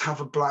don't just have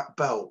a black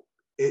belt.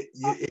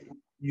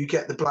 You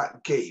get the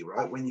black gi,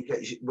 right? When you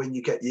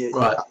get your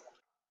right.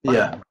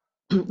 Yeah.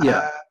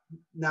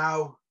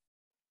 Now,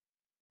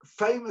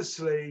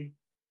 famously,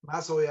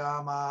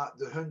 Mazoyama,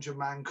 the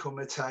 100-man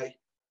kumite.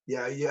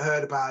 Yeah, you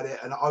heard about it,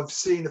 and I've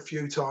seen a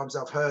few times.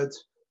 I've heard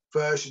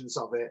versions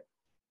of it.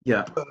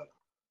 Yeah. But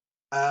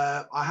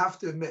I have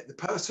to admit, the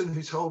person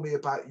who told me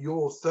about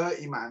your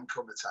 30-man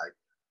kumite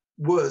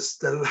was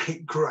the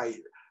late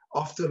great,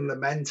 often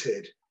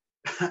lamented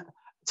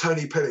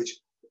Tony Pillage,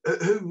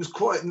 who was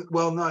quite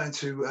well known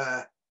to,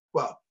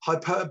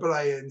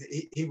 hyperbole, and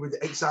he would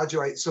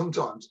exaggerate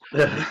sometimes.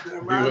 Yeah,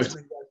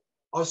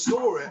 I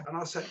saw it and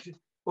I said,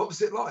 what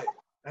was it like?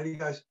 And he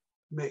goes,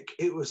 Mick,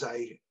 it was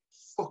a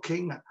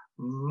fucking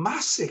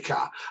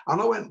massacre.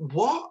 And I went,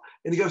 what?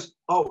 And he goes,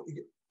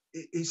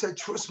 he said,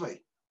 trust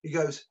me. He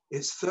goes,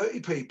 it's 30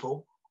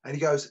 people. And he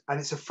goes, and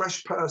it's a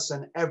fresh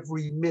person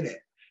every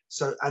minute.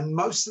 So, and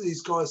most of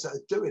these guys that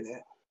are doing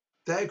it,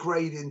 they're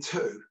grading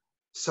 2.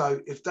 So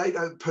if they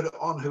don't put it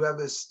on,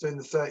 whoever's doing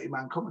the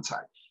 30-man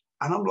commentate.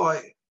 And I'm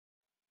like,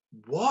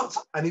 what?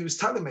 And he was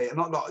telling me, and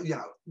I'm like, you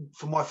know,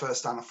 for my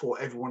first stand, I fought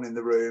everyone in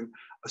the room.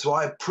 So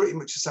I had pretty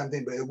much the same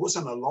thing, but it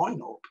wasn't a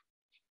lineup.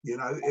 You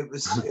know, it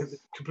was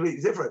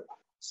completely different.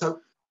 So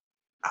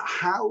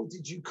how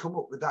did you come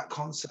up with that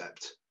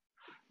concept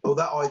or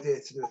that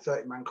idea to do a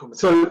 30-man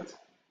commentate?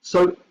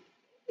 So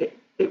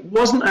it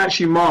wasn't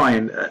actually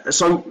mine.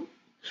 So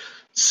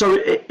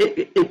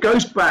it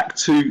goes back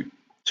to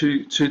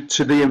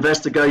the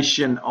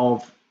investigation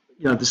of,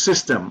 you know, the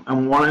system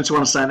and wanting to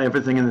understand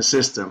everything in the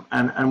system.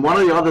 And one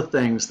of the other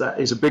things that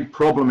is a big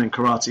problem in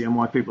karate and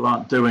why people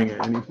aren't doing it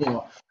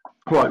anymore,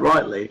 quite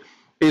rightly,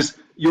 is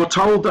you're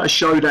told that a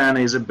shodan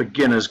is a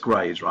beginner's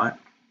grade, right?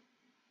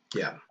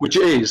 Yeah. Which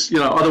is, you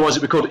know, otherwise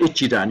it'd be called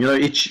ichidan, you know,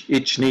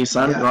 ich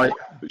ni-san, right?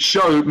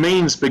 Sho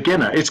means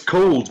beginner. It's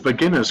called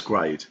beginner's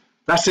grade.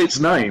 That's its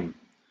name.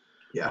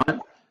 Yeah. Right?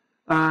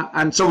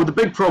 And so the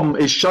big problem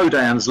is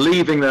shodans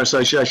leaving their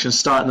associations,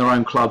 starting their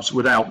own clubs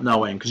without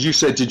knowing. Because you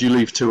said, did you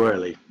leave too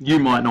early? You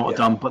might not have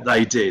done, but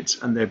they did,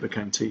 and they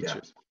became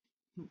teachers.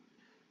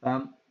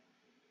 Yeah.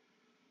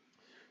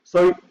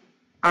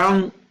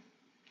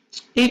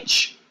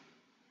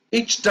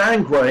 Each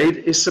downgrade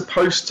is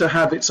supposed to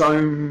have its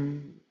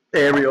own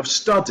area of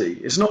study.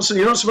 It's not so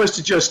you're not supposed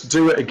to just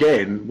do it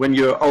again when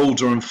you're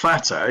older and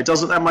fatter. It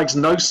doesn't. That makes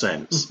no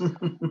sense.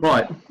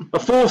 Right. A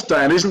 4th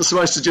dan isn't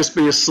supposed to just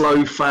be a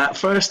slow, fat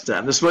 1st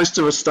dan. They're supposed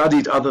to have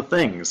studied other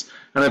things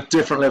and have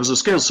different levels of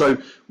skill. So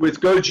with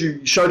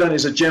Goju, Shodan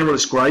is a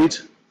generalist grade.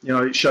 You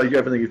know, it shows you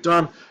everything you've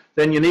done.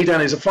 Then your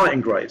Nidan is a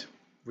fighting grade,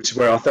 which is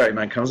where our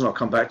 30-man comes, and I'll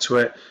come back to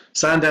it.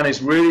 Sandan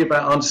is really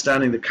about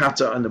understanding the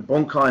kata and the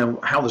bonkai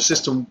and how the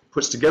system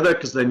puts together,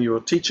 because then you're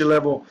a teacher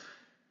level.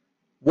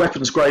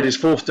 Weapons grade is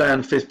 4th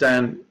dan, 5th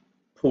dan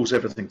pulls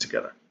everything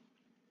together.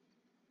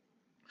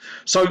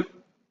 So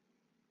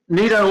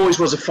Nidan always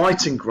was a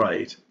fighting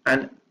grade,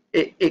 and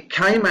it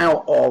came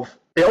out of,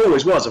 it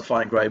always was a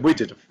fighting grade. We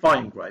did a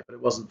fighting grade, but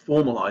it wasn't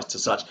formalized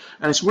as such.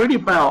 And it's really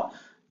about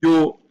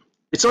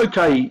it's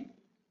okay,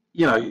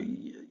 you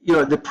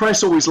know, the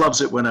press always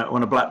loves it when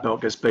a black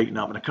belt gets beaten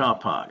up in a car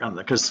park, don't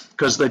they?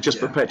 Because they just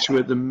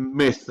perpetuate the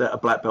myth that a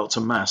black belt's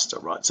a master,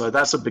 right? So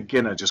that's a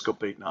beginner just got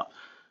beaten up.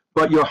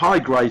 But your high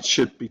grade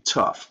should be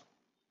tough.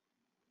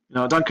 You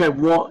know, I don't care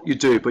what you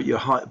do, but your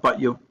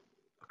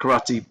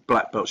karate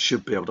black belt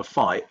should be able to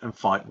fight and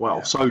fight well.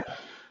 Yeah. So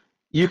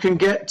you can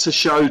get to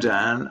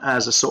Shodan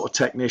as a sort of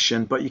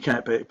technician, but you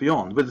can't be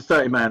beyond. With the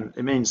 30-man,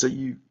 it means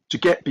that to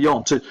get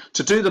beyond, to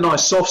do the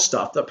nice soft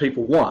stuff that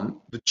people want,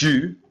 the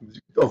Ju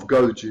of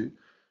Goju,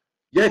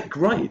 yeah,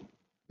 great.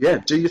 Yeah,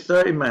 do your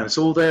 30-man. It's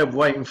all there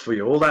waiting for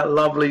you. All that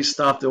lovely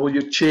stuff, all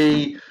your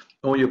chi,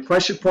 all your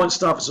pressure point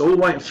stuff, it's all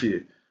waiting for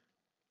you.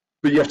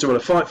 But you have to be able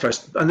to fight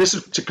first. And this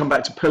is to come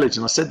back to Pillage,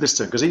 and I said this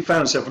to him because he found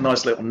himself a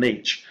nice little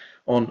niche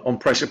on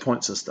pressure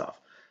points and stuff.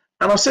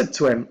 And I said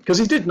to him, because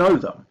he did know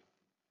them,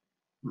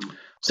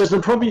 says,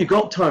 the problem you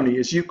got, Tony,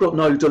 is you've got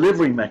no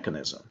delivery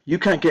mechanism. You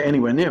can't get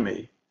anywhere near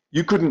me.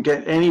 You couldn't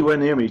get anywhere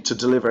near me to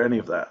deliver any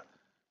of that,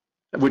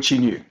 which he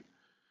knew,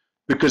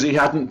 because he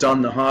hadn't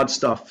done the hard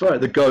stuff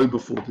first, the go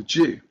before the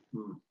Ju,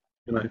 you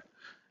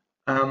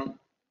know,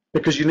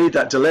 because you need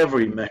that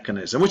delivery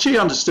mechanism, which he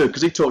understood,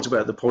 because he talked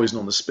about the poison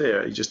on the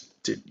spear. He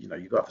just did, you know,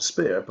 you got to have a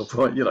spear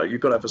before, you know,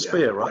 you've got to have a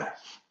spear, right?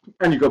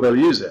 And you've got to be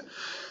able to use it.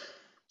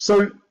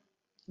 So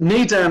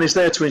Nidan is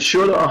there to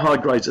ensure that our high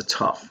grades are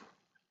tough.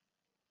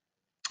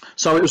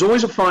 So it was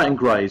always a fighting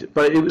grade,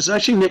 but it was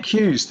actually Nick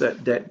Hughes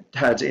that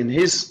had in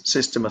his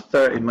system a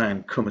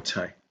 30-man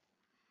kumite.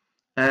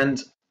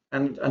 And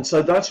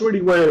so that's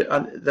really where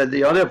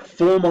the idea of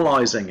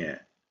formalizing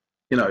it,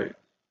 you know,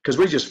 because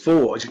we just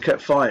fought, you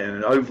kept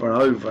fighting over and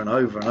over and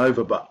over and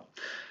over.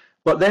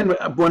 But then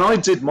when I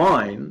did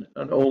mine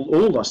and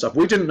all that stuff,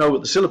 we didn't know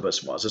what the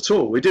syllabus was at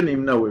all. We didn't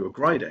even know we were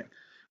grading,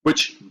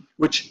 which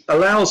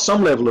allows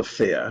some level of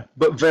fear,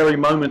 but very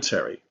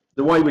momentary.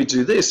 The way we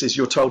do this is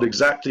you're told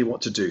exactly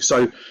what to do.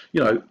 So,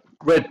 you know,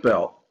 red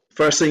belt,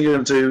 first thing you're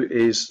going to do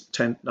is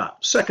 10, no,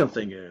 second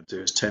thing you're going to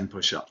do is 10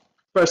 push-ups.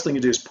 First thing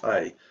you do is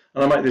pay.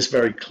 And I make this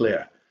very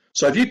clear.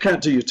 So if you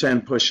can't do your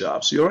 10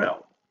 push-ups, you're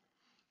out.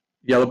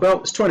 Yellow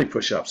belt is 20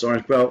 push-ups,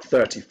 orange belt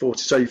 30,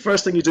 40. So your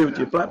first thing you do with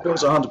your black belt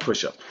is 100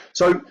 push-ups.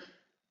 So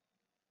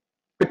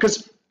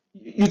because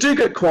you do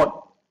get quite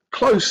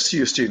close to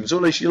your students, or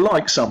at least you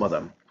like some of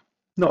them.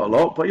 Not a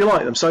lot, but you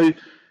like them. So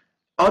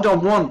I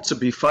don't want to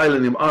be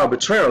failing them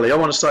arbitrarily. I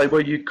want to say,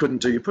 well, you couldn't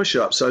do your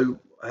push-up, so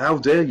how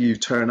dare you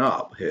turn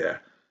up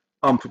here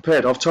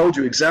unprepared? I've told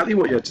you exactly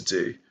what you had to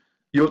do.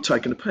 You're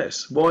taking a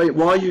piss. Why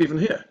are you even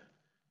here?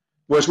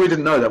 Whereas we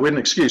didn't know that. We had an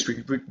excuse. We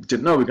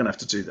didn't know we were going to have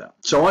to do that.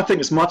 So I think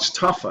it's much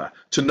tougher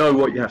to know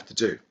what you have to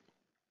do.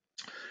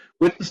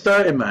 With the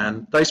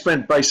 30-man, they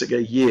spend basically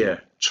a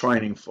year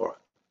training for it.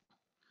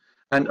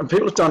 And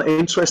people have done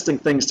interesting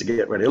things to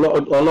get ready. A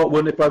lot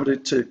when they go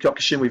to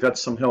Kyokushin, we've had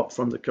some help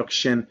from the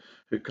Kyokushin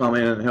who come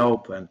in and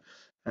help,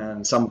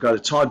 and some go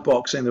to Thai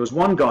boxing. There was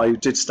one guy who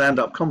did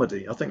stand-up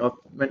comedy. I think I've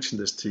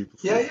mentioned this to you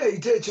before. Yeah, you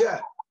did,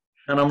 yeah.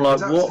 And I'm like,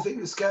 what? The thing he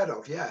was scared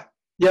of, yeah.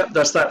 Yeah,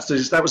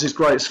 that was his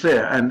greatest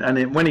fear.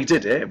 And when he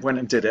did it, went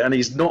and did it, and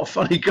he's not a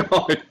funny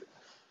guy,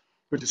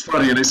 which is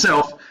funny in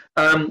itself.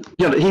 You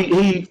know,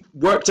 he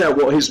worked out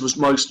what his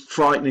most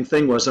frightening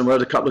thing was, and we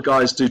had a couple of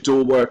guys do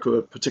door work who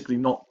are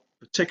not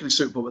particularly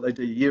suitable, but they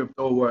do a year of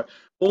door work,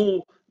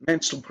 all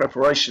mental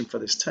preparation for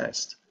this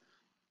test.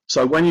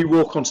 So when you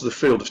walk onto the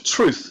field of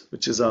truth,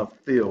 which is our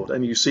field,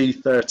 and you see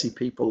 30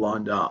 people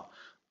lined up,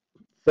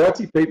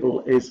 30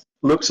 people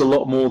looks a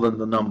lot more than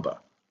the number.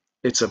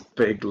 It's a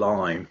big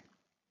line.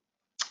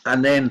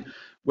 And then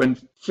when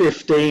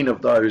 15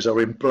 of those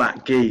are in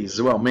black gis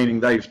as well, meaning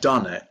they've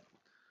done it,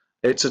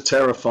 it's a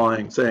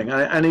terrifying thing.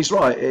 And he's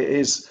right,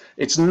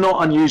 it's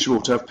not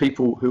unusual to have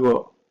people who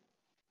are,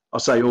 I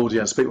say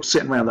audience, people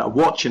sitting around that are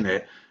watching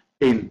it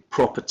in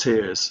proper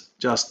tears,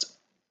 just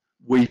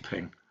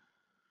weeping.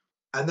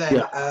 And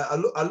then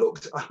I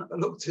looked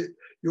at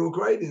your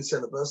grading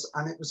syllabus,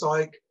 and it was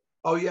like,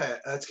 oh yeah,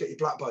 to get your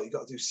black belt, you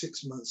got to do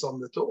 6 months on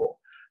the door.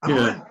 And I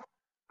went,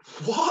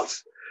 what?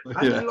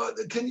 And like,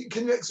 can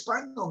you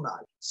expand on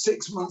that?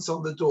 6 months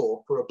on the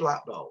door for a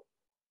black belt?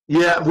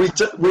 Yeah, we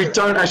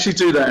don't actually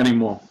do that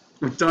anymore.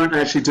 We don't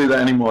actually do that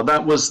anymore.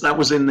 That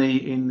was in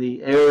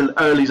the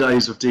early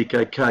days of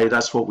DKK.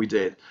 That's what we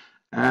did,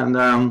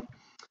 and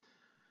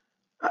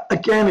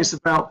again, it's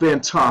about being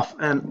tough.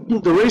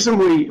 And the reason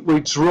we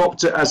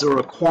dropped it as a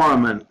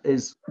requirement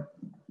is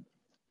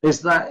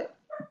that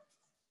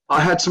I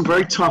had some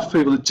very tough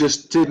people that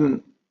just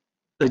didn't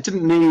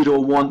need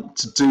or want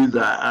to do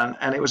that,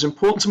 and it was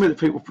important to me that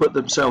people put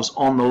themselves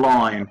on the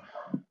line.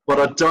 But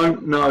I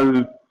don't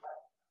know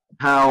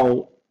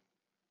how.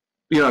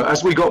 You know,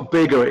 as we got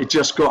bigger, it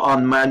just got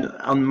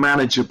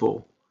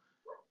unmanageable.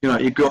 You know,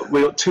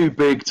 we got too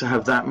big to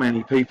have that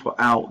many people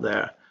out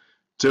there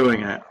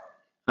doing it.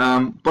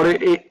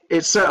 But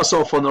it set us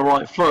off on the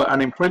right foot,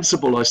 and in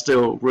principle, I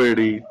still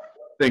really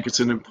think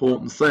it's an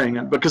important thing.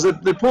 And because the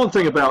important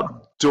thing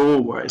about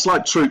doorway, it's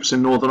like troops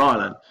in Northern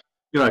Ireland.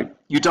 You know,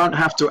 you don't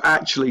have to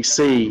actually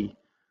see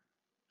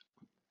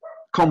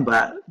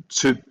combat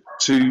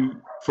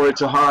for it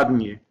to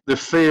harden you. The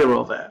fear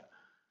of it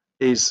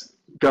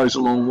goes a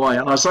long way.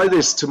 And I say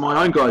this to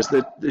my own guys,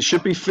 that there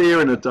should be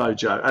fear in a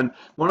dojo. And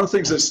one of the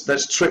things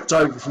that's tripped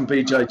over from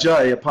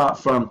BJJ, apart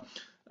from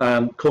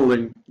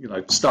calling, you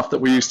know, stuff that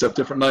we used to have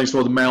different names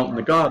for, the mount and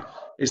the guard,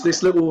 is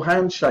this little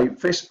hand-shaped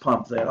fist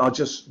pump there. I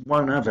just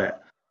won't have it,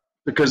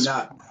 because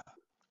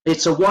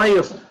it's a way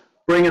of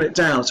bringing it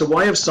down. It's a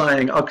way of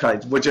saying, okay,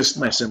 we're just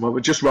messing, we're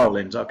just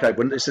rolling. Okay,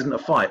 when this isn't a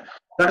fight.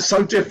 That's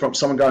so different from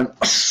someone going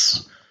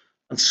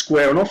and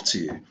squaring off to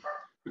you,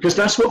 because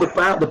that's what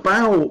the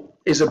bow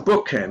is, a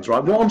bookend,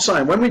 right? What I'm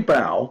saying, when we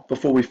bow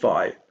before we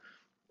fight,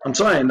 I'm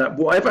saying that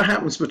whatever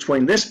happens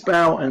between this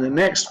bow and the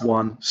next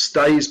one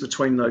stays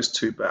between those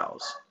two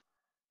bows.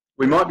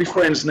 We might be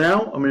friends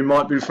now, and we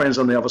might be friends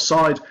on the other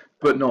side,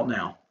 but not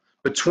now.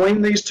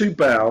 Between these two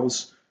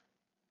bows,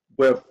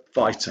 we're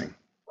fighting.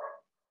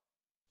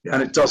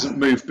 And it doesn't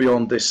move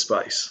beyond this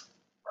space.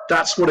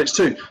 That's what it's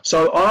to.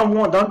 So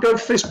don't go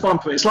fist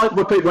bumping. It's like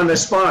when they're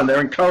sparring,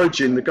 they're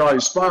encouraging the guy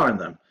who's sparring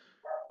them.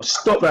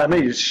 Stop that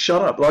immediately, just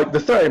shut up. Like the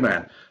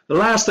 30-man. The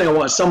last thing I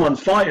want is someone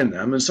fighting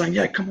them and saying,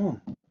 yeah, come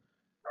on.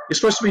 You're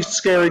supposed to be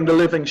scaring the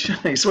living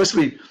shit. You're supposed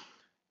to be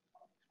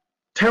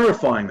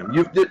terrifying them.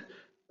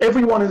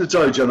 Everyone in the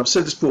dojo, and I've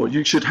said this before,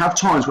 you should have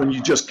times when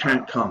you just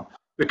can't come,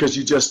 because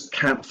you just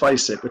can't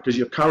face it, because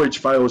your courage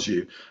fails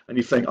you, and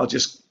you think, I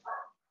just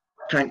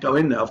can't go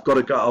in there. I've got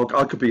to go.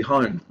 I could be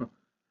home.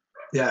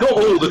 Yeah. Not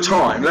all the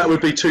time. That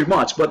would be too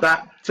much. But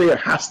that fear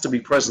has to be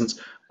present.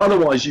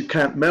 Otherwise, you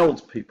can't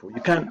meld people. You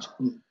can't.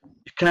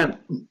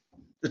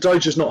 The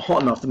dojo's not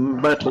hot enough. The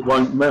metal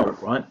won't melt,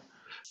 right?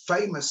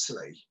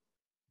 Famously,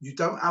 you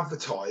don't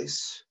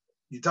advertise.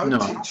 You don't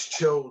teach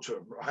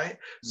children, right?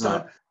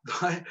 So,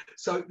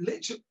 so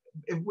literally,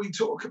 if we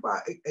talk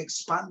about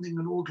expanding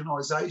an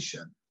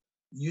organisation,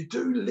 you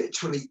do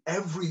literally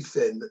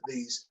everything that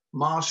these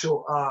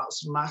martial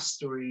arts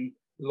mastery,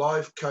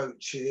 life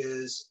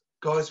coaches,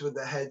 guys with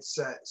the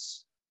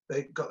headsets,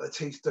 they've got their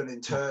teeth done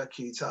in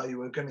Turkey, tell you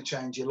we're going to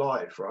change your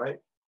life, right?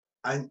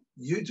 And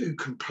you do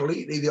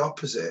completely the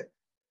opposite,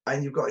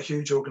 and you've got a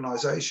huge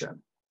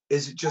organisation.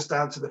 Is it just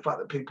down to the fact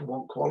that people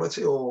want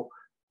quality, or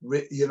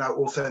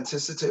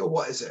authenticity, or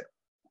what is it?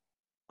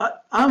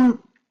 A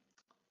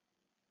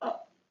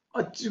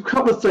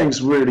couple of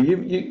things, really.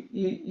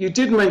 You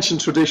did mention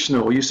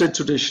traditional. You said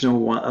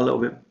traditional a little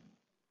bit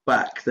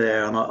back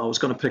there, and I was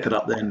going to pick it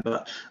up then.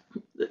 But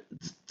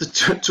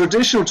the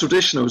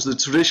traditional is the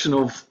tradition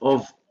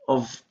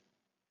of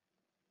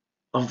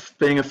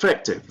being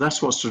effective.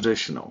 That's what's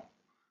traditional,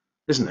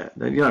 isn't it?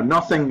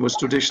 Nothing was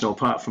traditional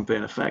apart from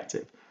being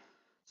effective.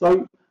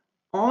 So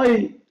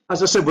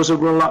as I said, was a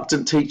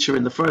reluctant teacher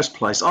in the first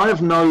place. I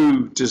have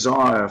no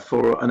desire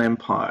for an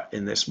empire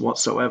in this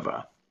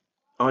whatsoever.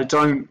 I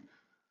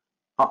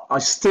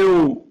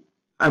still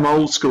am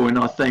old school, and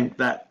I think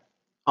that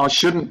I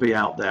shouldn't be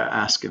out there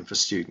asking for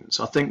students.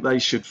 I think they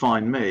should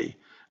find me.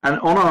 And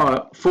on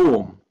our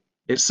form,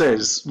 it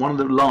says, one of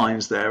the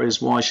lines there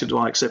is, why should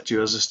I accept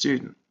you as a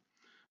student?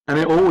 And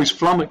it always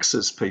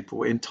flummoxes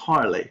people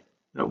entirely.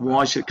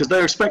 Why should, because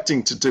they're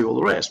expecting to do all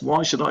the rest.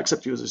 Why should I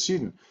accept you as a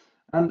student?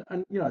 And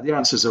the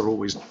answers are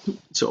always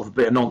sort of a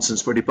bit of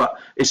nonsense, really, but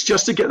it's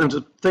just to get them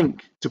to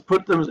think, to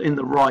put them in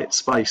the right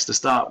space to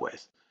start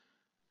with,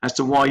 as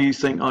to why you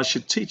think I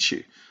should teach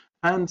you.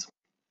 And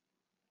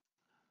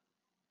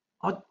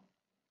I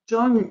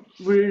don't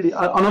really,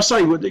 and I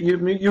say,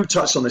 you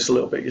touched on this a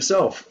little bit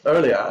yourself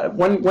earlier,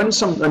 when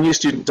a new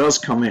student does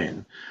come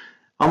in,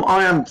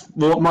 I am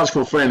much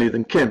more friendly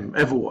than Kim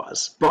ever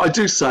was, but I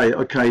do say,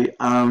 okay,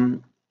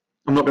 I'm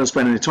not going to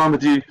spend any time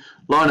with you,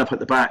 line up at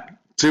the back,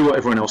 do what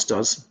everyone else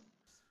does,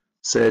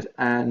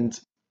 and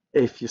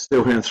if you're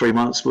still here in 3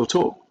 months, we'll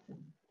talk.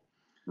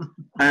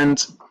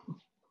 And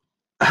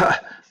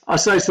I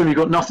say to them, you've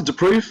got nothing to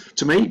prove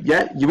to me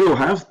yet. You will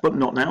have, but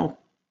not now.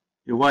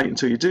 You'll wait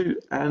until you do,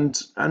 and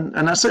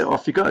that's it.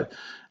 Off you go.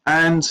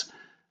 And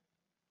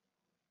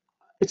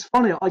it's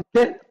funny. I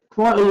get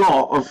quite a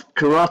lot of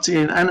karate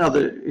and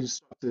other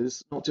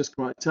instructors, not just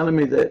karate, telling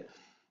me that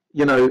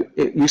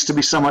it used to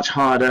be so much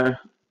harder,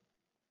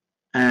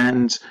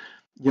 and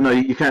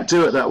you can't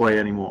do it that way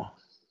anymore.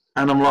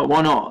 And I'm like,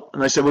 why not?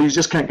 And they said, well, you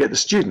just can't get the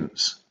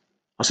students.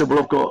 I said, well,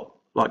 I've got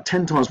like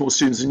 10 times more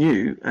students than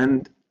you,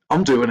 and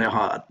I'm doing it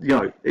hard.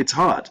 It's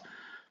hard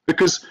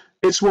because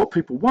it's what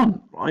people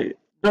want, right?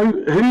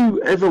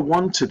 Who ever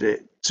wanted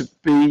it to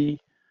be?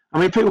 I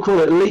mean, people call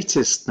it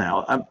elitist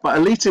now, but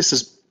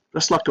elitist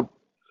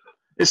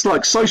it's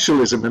like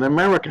socialism in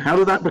America. How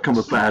did that become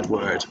a bad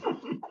word?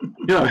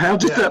 How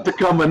did that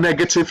become a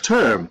negative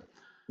term?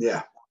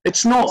 Yeah,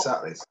 it's not.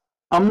 Exactly.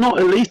 I'm not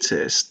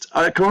elitist.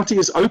 Karate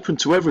is open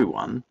to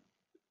everyone,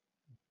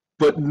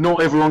 but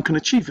not everyone can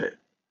achieve it,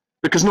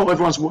 because not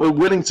everyone's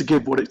willing to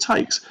give what it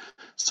takes.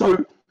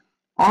 So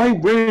I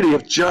really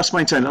have just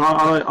maintained, and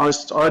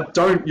I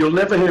don't, you'll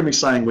never hear me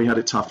saying we had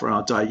it tough for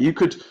our day. You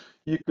could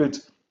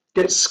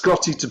get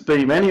Scotty to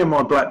beam any of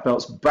my black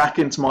belts back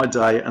into my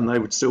day, and they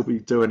would still be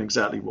doing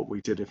exactly what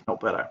we did, if not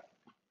better.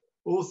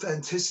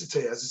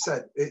 Authenticity, as I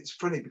said, it's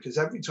funny because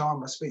every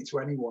time I speak to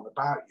anyone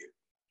about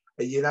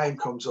you, your name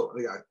comes up and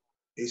they go,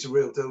 he's a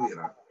real deal, you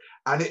know.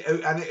 And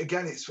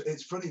again,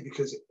 it's funny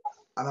because,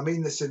 and I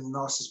mean this in the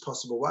nicest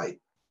possible way,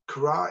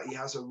 karate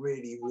has a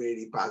really,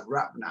 really bad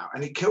rap now,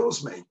 and it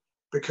kills me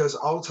because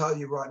I'll tell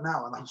you right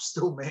now, and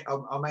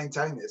I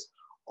maintain this.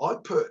 I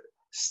put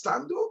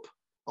stand up.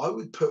 I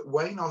would put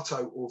Wayne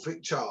Otto or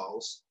Vic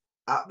Charles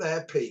at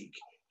their peak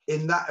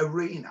in that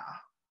arena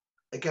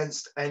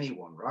against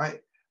anyone,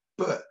 right?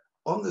 But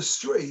on the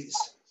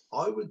streets,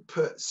 I would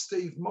put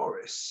Steve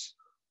Morris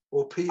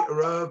or Peter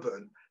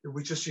Urban. If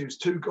we just use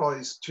two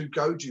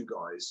Goju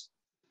guys,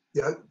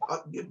 you know,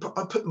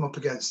 I put them up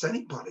against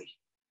anybody.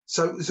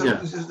 So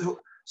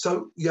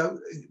you know,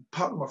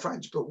 pardon my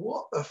French, but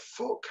what the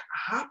fuck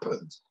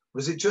happened?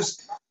 Was it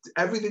just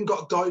everything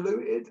got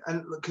diluted?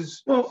 And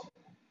because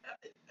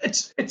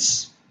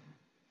it's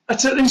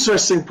an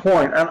interesting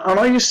point, and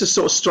I used to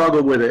sort of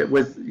struggle with it,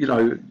 with, you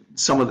know,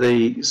 some of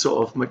the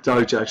sort of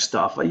McDojo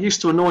stuff. It used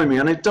to annoy me,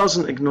 and it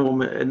doesn't ignore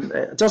me, and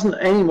it doesn't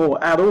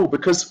anymore at all,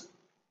 because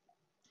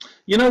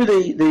you know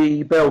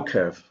the bell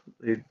curve,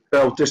 the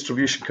bell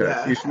distribution curve.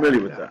 Yeah, you're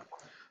familiar with that?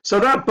 So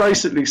that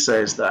basically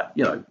says that,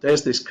 you know,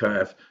 there's this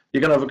curve.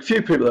 You're going to have a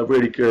few people that are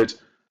really good,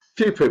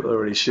 few people that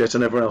are really shit,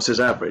 and everyone else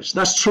is average.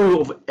 That's true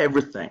of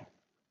everything,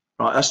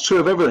 right? That's true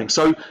of everything.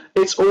 So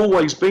it's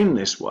always been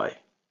this way.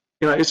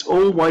 You know, it's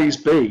always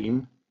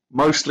been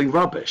mostly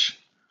rubbish.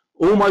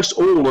 Almost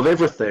all of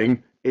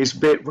everything is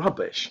bit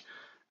rubbish.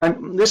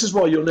 And this is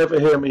why you'll never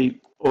hear me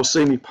or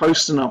see me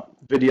posting up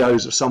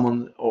videos of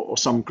someone or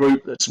some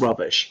group that's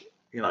rubbish.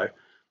 You know,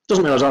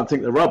 doesn't mean I don't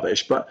think they're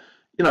rubbish, but,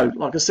 you know,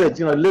 like I said,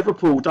 you know,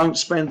 Liverpool don't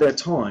spend their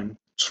time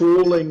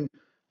trawling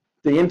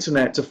the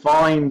internet to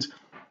find,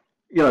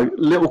 you know,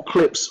 little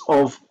clips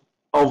of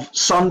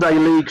Sunday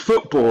league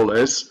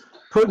footballers,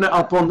 putting it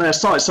up on their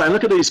site saying,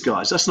 look at these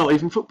guys, that's not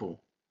even football.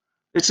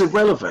 It's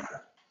irrelevant.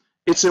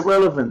 It's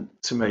irrelevant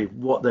to me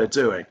what they're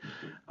doing.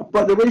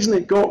 But the reason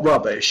it got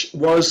rubbish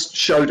was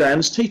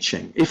Shodan's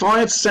teaching. If I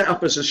had set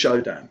up as a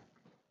Shodan,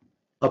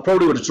 I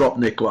probably would have dropped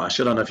Nick Wash.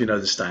 I don't know if you know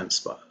the stance,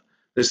 but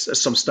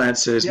there's some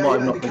stances. Yeah,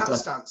 the cat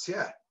stance,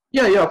 yeah.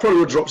 Yeah, I probably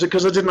would have dropped it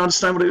because I didn't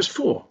understand what it was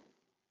for.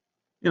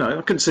 You know,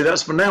 I couldn't see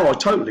that's for now. I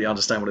totally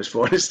understand what it's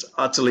for. It's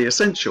utterly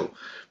essential.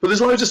 But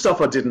there's loads of stuff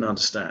I didn't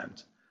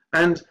understand.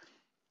 And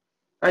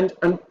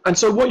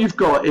so what you've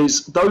got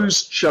is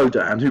those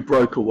Shodan who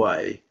broke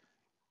away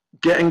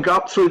getting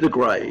up through the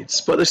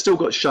grades, but they've still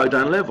got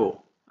Shodan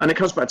level. And it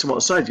comes back to what I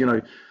said, you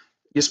know,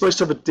 you're supposed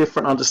to have a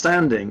different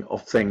understanding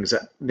of things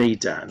at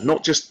Nidan,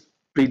 not just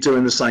be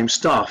doing the same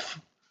stuff,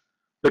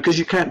 because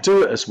you can't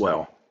do it as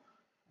well.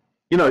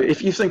 You know,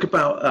 if you think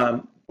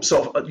about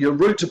sort of your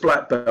route to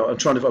black belt and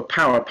trying to go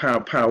power,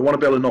 I want to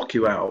be able to knock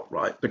you out,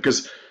 right?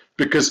 Because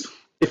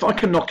if I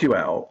can knock you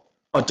out,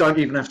 I don't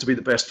even have to be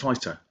the best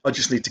fighter. I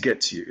just need to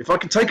get to you. If I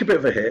can take a bit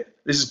of a hit,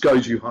 this is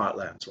Goju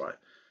Heartlands, right?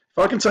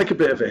 If I can take a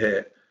bit of a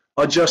hit,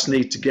 I just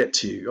need to get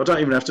to you. I don't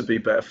even have to be a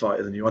better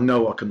fighter than you. I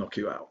know I can knock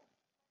you out,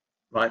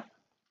 right?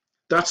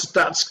 That's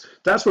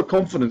where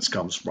confidence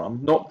comes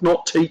from,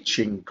 not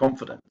teaching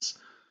confidence.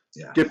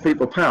 Yeah. Give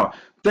people power.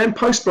 Then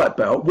post black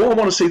belt, what I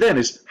want to see then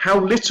is how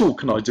little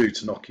can I do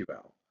to knock you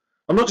out?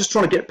 I'm not just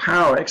trying to get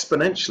power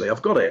exponentially.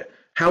 I've got it.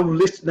 How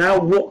little now?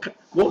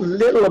 What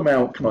little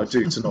amount can I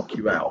do to knock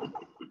you out?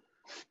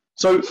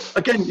 So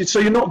again, so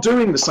you're not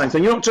doing the same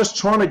thing. You're not just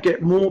trying to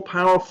get more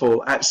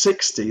powerful at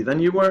 60 than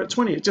you were at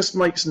 20. It just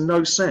makes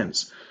no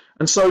sense.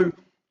 And so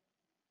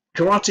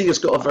karate has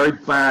got a very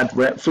bad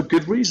rep for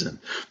good reason.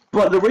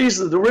 But the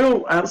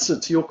real answer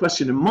to your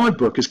question in my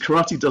book is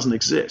karate doesn't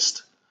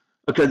exist.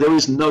 Okay, there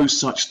is no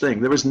such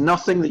thing. There is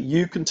nothing that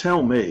you can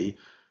tell me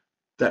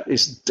that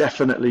is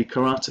definitely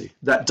karate.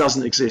 That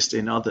doesn't exist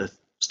in other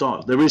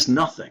styles. There is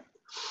nothing.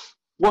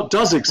 What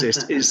does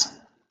exist is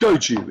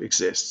Goju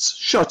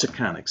exists,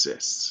 Shotokan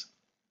exists.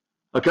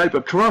 Okay,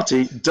 but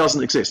karate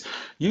doesn't exist.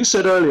 You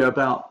said earlier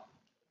about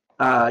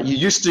you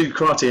used to do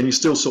karate and you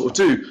still sort of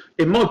do.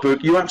 In my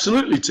book, you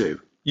absolutely do.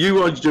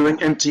 You are doing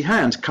empty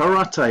hand.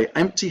 Karate,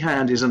 empty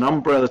hand is an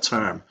umbrella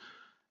term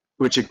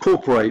which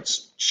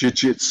incorporates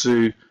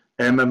jiu-jitsu,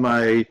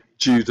 MMA,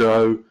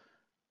 judo,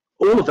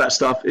 all of that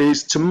stuff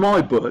is, to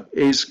my book,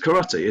 is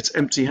karate. It's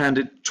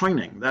empty-handed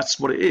training. That's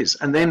what it is.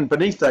 And then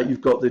beneath that,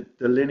 you've got the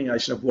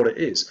delineation of what it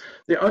is.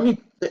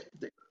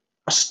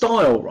 A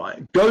style,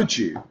 right?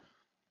 Goju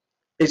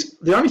is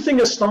the only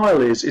thing a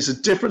style is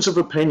a difference of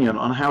opinion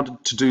on how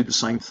to do the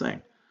same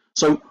thing.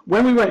 So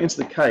when we went into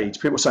the cage,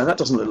 people were saying that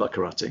doesn't look like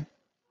karate.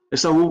 They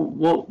said,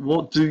 well,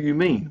 what do you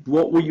mean?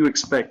 What were you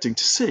expecting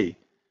to see?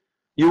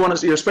 You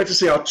expect to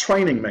see our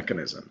training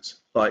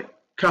mechanisms, like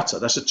kata.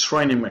 That's a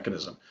training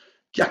mechanism.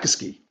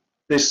 Yakuski,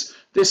 there's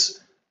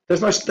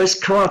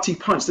karate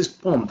punch, this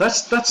bomb.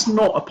 That's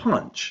not a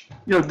punch.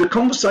 You know, the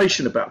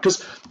conversation about,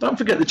 because don't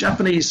forget the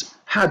Japanese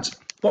had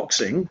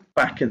boxing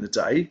back in the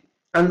day,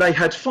 and they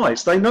had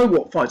fights. They know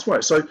what fights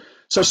were. So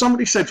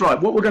somebody said, right,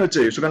 what we're going to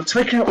do is we're going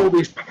to take out all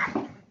these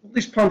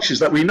these punches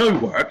that we know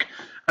work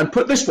and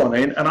put this one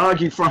in and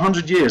argue for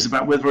 100 years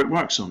about whether it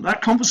works or not.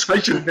 That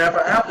conversation never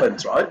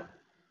happens, right?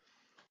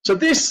 So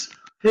this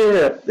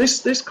here,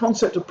 this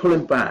concept of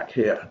pulling back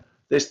here,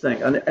 this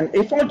thing, and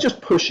if I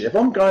just push it, if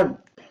I'm going,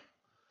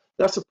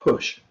 that's a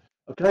push,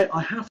 okay?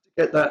 I have to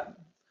get that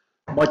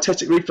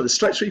mitetic reflex, the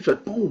stretch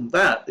reflex, boom,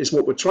 that is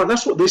what we're trying,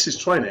 that's what this is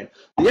training.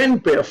 The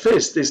end bit of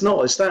fist is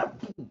not, it's that,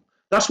 boom,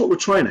 that's what we're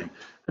training.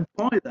 And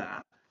by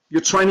that,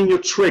 you're training your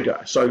trigger.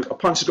 So a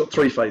punch has got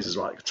 3 phases,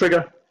 right?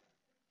 Trigger,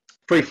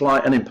 free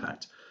flight, and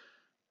impact.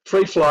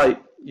 Free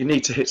flight, you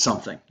need to hit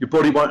something. Your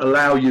body won't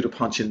allow you to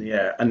punch in the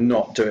air and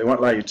not do it. It won't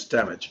allow you to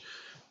damage.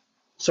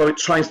 So it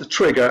trains the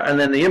trigger, and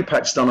then the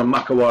impact's done on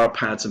Makawara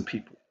pads and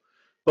people.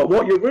 But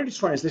what you're really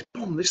trying is this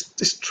boom,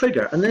 this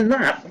trigger, and then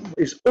that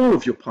is all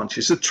of your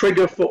punches. The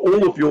trigger for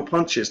all of your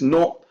punches,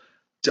 not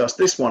just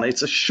this one.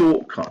 It's a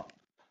shortcut,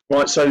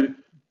 right? So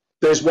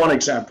there's one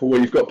example where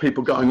you've got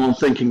people going on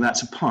thinking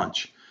that's a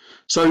punch.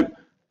 So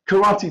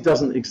karate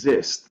doesn't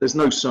exist. There's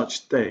no such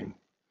thing.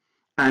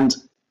 And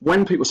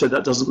when people said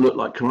that doesn't look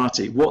like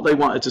karate, what they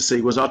wanted to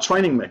see was our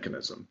training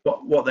mechanism.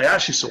 But what they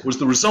actually saw was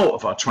the result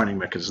of our training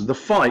mechanism. The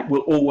fight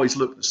will always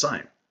look the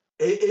same.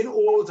 In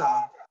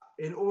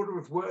order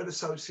of word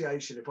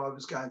association, if I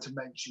was going to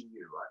mention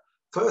you,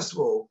 right? First of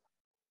all,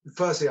 the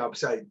first thing I would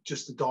say,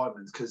 just the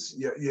diamonds, because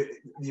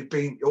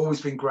you've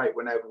always been great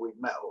whenever we've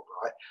met up,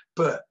 right?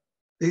 But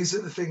these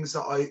are the things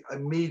that I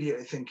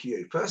immediately think of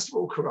you. First of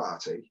all,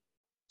 karate.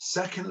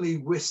 Secondly,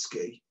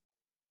 whiskey.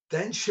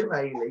 Then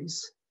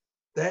shillelaghs.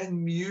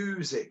 Then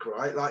music,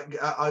 right? Like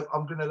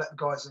I'm going to let the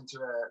guys into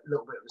a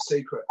little bit of a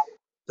secret.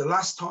 The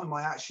last time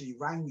I actually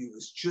rang you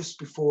was just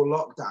before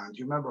lockdown. Do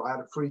you remember? I had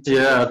a free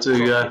ticket. Yeah, I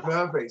do. Yeah.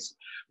 Murphy's.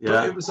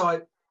 But it was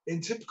like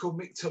in typical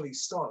Mick Tully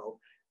style.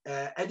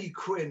 Eddie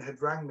Quinn had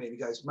rang me and he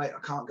goes, "Mate, I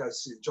can't go to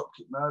see the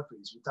Dropkick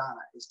Murphys.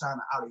 It's down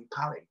at Ali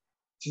Pally.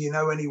 Do you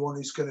know anyone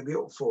who's going to be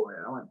up for it?"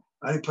 I went,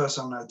 "The only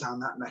person I know down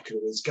that neck of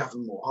it is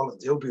Gavin Mulholland.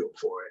 He'll be up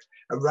for it."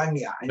 I rang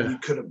you and you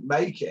couldn't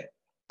make it.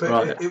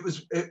 But it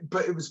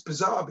was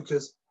bizarre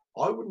because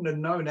I wouldn't have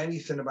known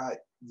anything about,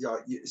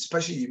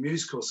 especially your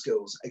musical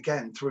skills,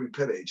 again, through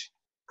Pillage.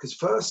 Because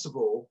first of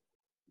all,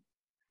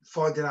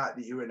 finding out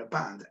that you were in a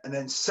band. And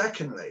then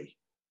secondly,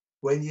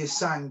 when you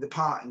sang the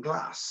part in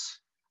Glass,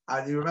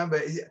 and you remember,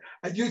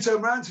 and you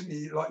turned around to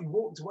me, like you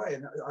walked away.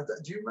 And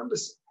do you remember,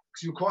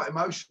 because you were quite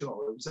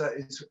emotional, it was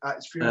at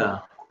his funeral. Yeah.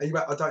 And you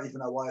went, "I don't even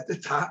know why I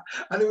did that."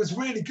 And it was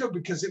really good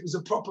because it was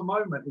a proper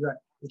moment.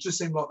 It just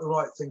seemed like the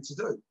right thing to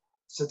do.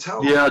 So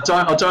tell me. Yeah, I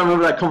don't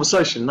remember that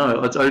conversation.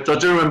 No, I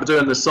do remember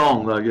doing the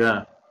song though.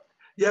 Yeah.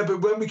 Yeah,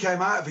 but when we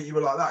came out of it, you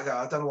were like that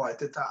guy. I don't know why I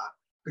did that,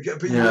 but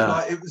you were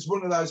like, it was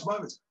one of those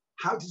moments.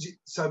 How did you?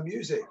 So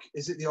music,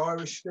 is it the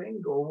Irish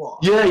thing or what?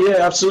 Yeah,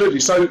 absolutely.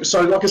 So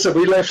like I said,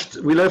 we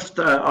left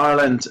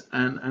Ireland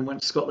and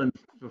went to Scotland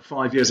for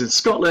 5 years in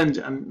Scotland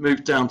and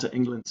moved down to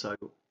England. So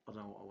I don't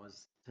know what I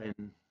was,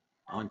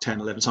 10,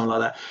 11, something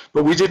like that.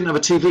 But we didn't have a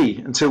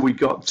TV until we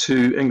got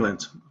to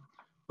England.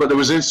 But there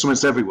was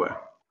instruments everywhere,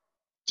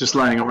 just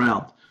laying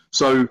around.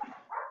 So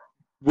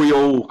we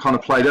all kind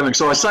of played everything.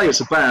 So I say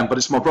it's a band, but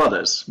it's my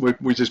brothers.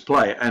 We just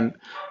play it. And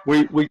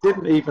we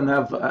didn't even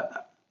have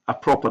a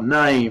proper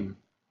name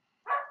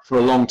for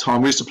a long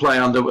time. We used to play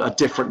under a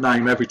different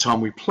name every time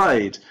we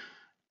played.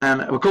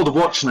 And we're called the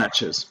Watch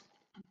Snatchers.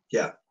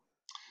 Yeah.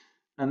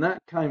 And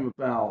that came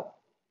about.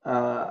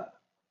 I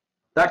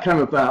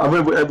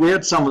mean, we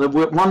had some of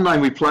the one name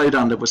we played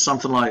under was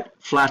something like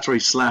Flattery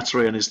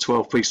Slattery and his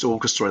 12-piece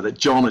orchestra that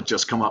John had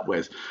just come up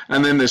with.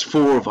 And then there's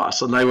 4 of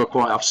us, and they were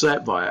quite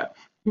upset by it.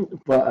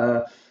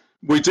 But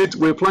we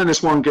were playing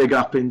this one gig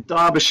up in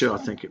Derbyshire, I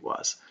think it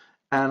was.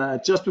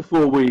 And just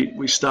before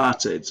we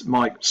started,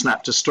 Mike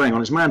snapped a string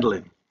on his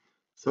mandolin.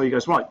 So he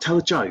goes, "Right, tell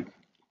a joke."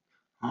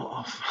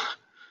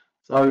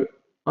 So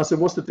I said,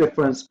 "What's the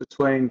difference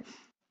between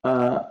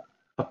a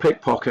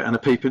pickpocket and a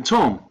peeping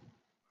Tom?"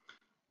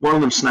 One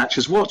of them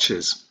snatches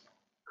watches.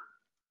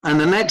 And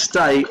the next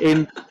day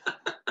in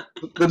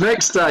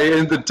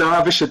the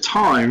Derbyshire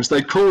Times,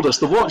 they called us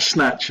the Watch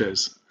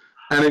Snatchers,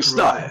 and it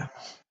stuck. Right.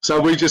 So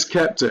we just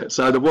kept it.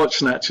 So the Watch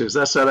Snatchers,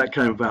 that's how that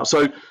came about.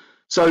 So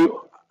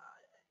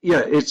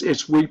yeah,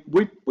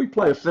 we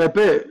play a fair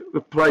bit. We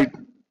played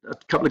a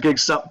couple of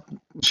gigs up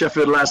in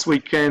Sheffield last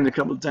weekend, a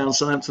couple down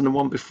Southampton, and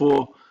one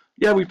before.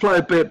 Yeah, we play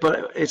a bit,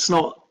 but it's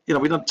not,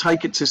 we don't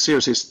take it too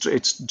seriously.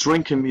 It's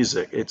drinking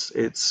music. It's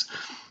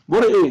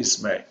what it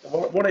is, mate.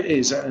 What it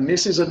is, and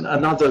this is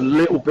another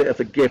little bit of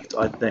a gift,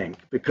 I think,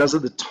 because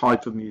of the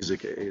type of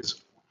music it is.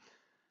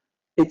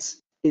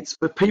 It's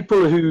for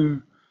people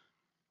who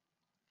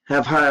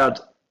have had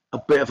a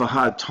bit of a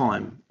hard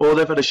time, or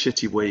they've had a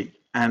shitty week,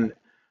 and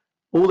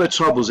all their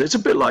troubles, it's a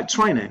bit like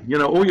training.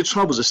 All your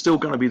troubles are still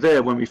going to be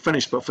there when we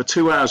finish, but for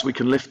 2 hours we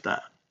can lift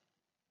that.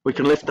 We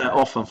can lift that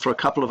off them for a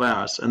couple of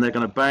hours, and they're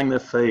going to bang their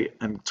feet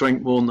and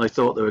drink more than they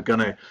thought they were going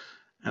to,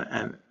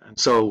 and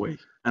so are we.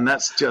 And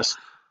that's just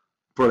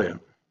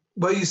brilliant.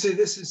 Well, you see,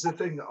 this is the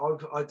thing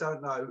that I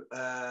don't know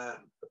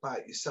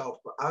about yourself,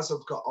 but as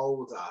I've got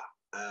older,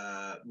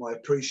 my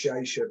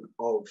appreciation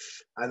of,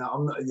 and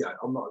I'm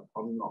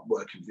not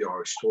working for the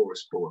Irish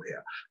Tourist Board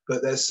here,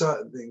 but there's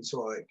certain things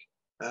like,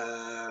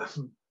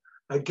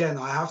 again,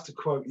 I have to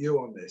quote you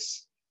on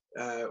this.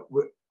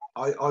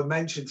 I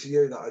mentioned to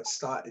you that I'd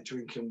started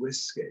drinking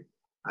whiskey,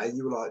 and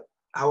you were like,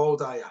 "How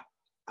old are you?"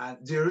 And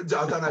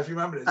I don't know if you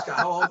remember this.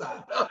 How old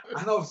are you?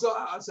 And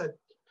I said,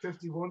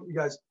 51. He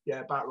goes, "Yeah,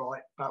 about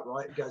right.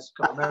 He goes,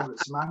 "Got to remember,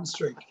 it's a man's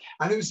drink."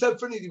 And it was so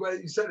funny the way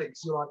you said it,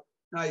 because you're like,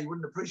 "No, you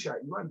wouldn't appreciate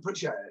it. You won't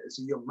appreciate it as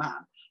a young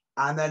man."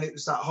 And then it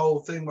was that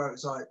whole thing where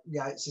it's like,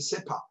 "Yeah, it's a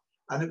sipper."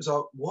 And it was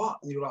like, "What?"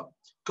 And you're like,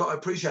 "Got to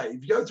appreciate it."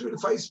 If you go through the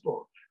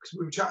Facebook, because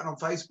we were chatting on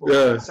Facebook,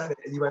 and I said it,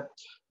 and you went,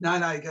 "No."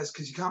 He goes,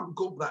 "Because you can't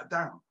gulp that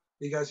down."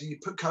 He goes, "You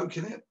put Coke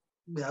in it?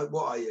 You know,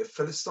 what are you, a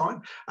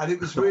Philistine?" And it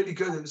was really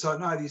good. It was like,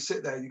 "No, you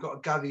sit there, you've got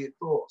to gather your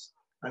thoughts."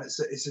 And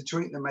it's a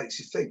drink that makes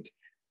you think.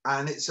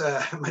 And it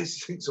makes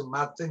you think some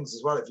mad things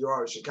as well if you're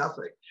Irish or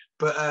Catholic.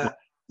 But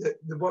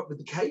what with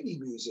the KD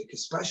music,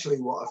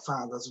 especially what I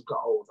found as I've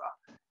got older,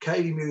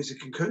 KD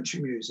music and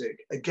country music,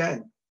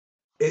 again,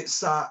 it's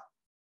that,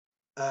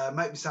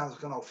 make me sound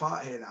like an old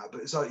fart here now,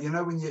 but it's like,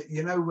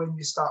 when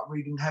you start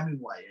reading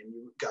Hemingway and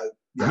you go,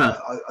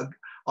 "Yeah,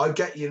 I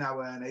get you now,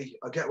 Ernie.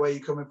 I get where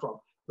you're coming from."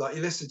 Like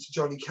you listen to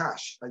Johnny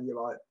Cash and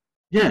you're like,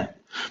 yeah,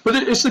 but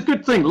it's a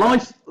good thing.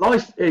 Life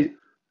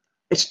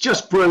it's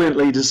just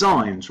brilliantly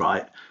designed,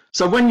 right?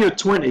 So when you're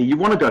 20, you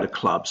want to go to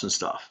clubs and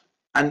stuff.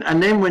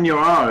 And then when you're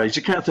our age,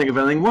 you can't think of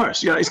anything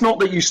worse. It's not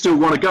that you still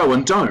want to go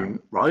and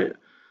don't, right?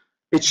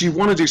 It's you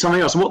want to do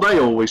something else. And what they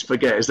always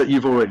forget is that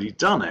you've already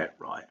done it,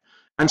 right?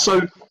 And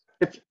so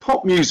if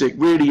pop music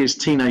really is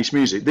teenage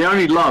music, the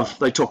only love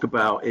they talk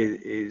about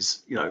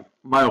is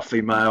male,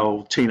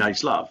 female,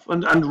 teenage love,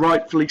 and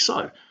rightfully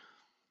so.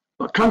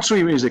 But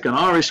country music and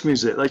Irish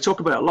music, they talk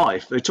about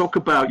life. They talk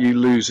about you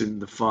losing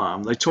the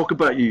farm. They talk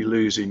about you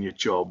losing your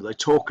job. They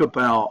talk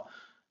about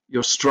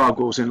your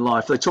struggles in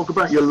life. They talk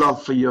about your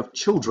love for your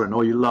children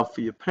or your love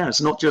for your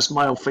parents, not just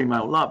male,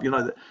 female love.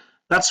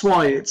 That's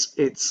why it's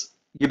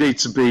you need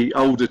to be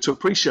older to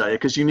appreciate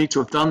it, because you need to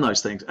have done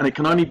those things. And it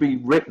can only be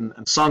written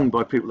and sung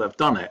by people that have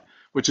done it,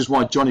 which is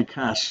why Johnny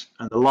Cash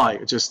and the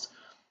like are just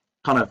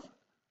kind of,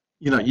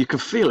 you can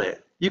feel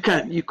it. You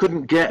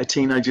couldn't get a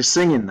teenager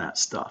singing that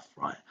stuff,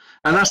 right?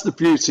 And that's the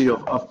beauty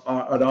of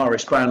an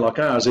Irish band like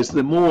ours, is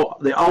the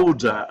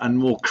older and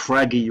more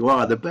craggy you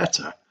are, the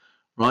better,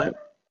 right?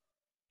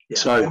 Yeah.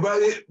 So, well,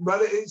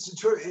 it's the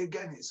truth.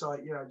 Again, it's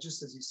like,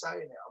 just as you're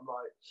saying it, I'm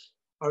like,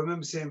 I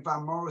remember seeing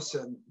Van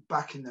Morrison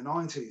back in the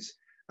 90s,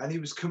 and he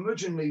was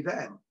curmudgeonly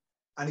then,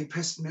 and he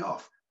pissed me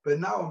off. But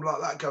now I'm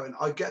like that, going,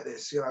 I get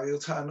this. He'll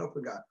turn up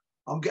and go,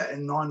 "I'm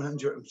getting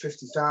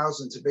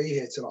 950,000 to be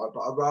here tonight,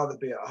 but I'd rather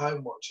be at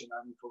home watching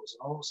Only Fools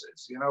and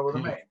Horses." You know what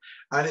I mean?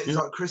 And it's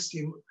like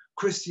Christy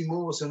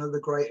Moore's another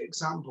great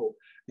example.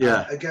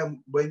 Yeah.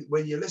 Again,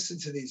 when you listen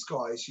to these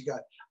guys, you go,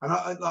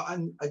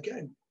 and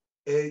again,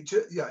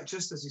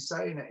 just as you're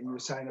saying it, and you were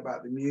saying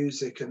about the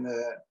music and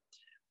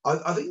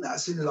I think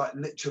that's in like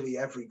literally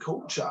every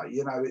culture.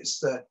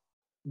 It's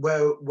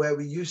where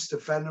we used to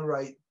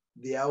venerate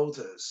the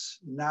elders,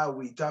 now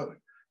we don't.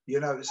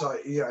 It's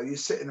like, you're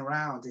sitting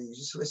around and you're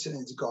just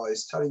listening to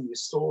guys telling you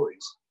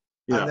stories.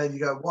 Yeah. And then you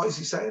go, "Why is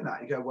he saying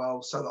that?" You go,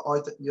 "Well, so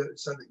that you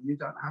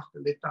don't have to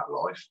live that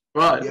life."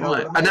 Right,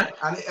 right. I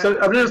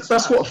mean?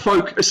 That's what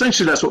folk.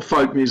 Essentially, that's what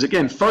folk music.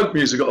 Again, folk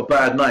music got a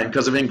bad name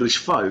because of English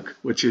folk,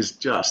 which is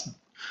just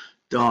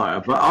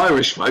dire. But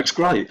Irish folk's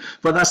great.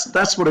 But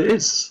that's what it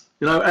is,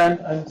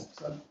 And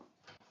so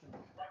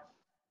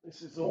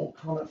this is all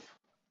kind of.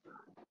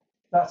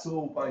 That's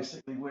all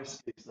basically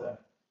whiskies there.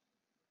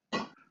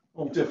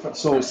 All different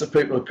sorts that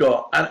people have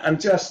got, and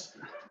just.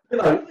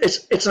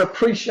 It's an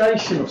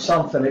appreciation of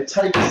something. It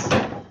takes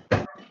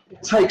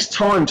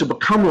time to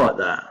become like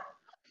that.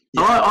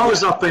 Yeah. I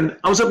was up in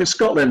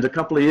Scotland a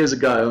couple of years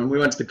ago, and we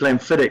went to the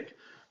Glenfiddich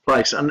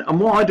place, and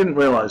what I didn't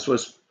realise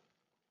was,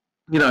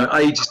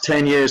 ages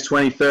 10 years,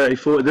 20, 30,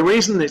 40. The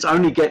reason it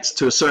only gets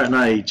to a certain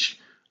age,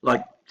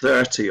 like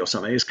 30 or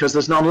something, is because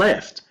there's none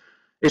left.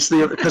 It's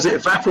because it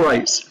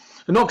evaporates,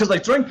 and not because they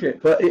drink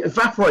it, but it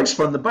evaporates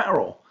from the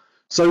barrel.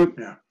 So.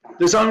 Yeah.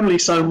 There's only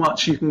so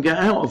much you can get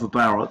out of a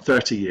barrel at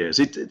 30 years.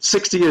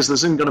 60 years, there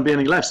isn't going to be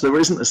any left. So there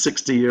isn't a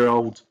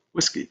 60-year-old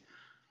whiskey.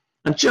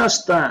 And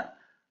just that,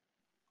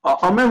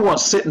 I remember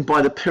once sitting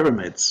by the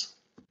pyramids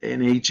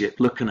in Egypt,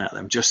 looking at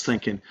them, just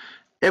thinking,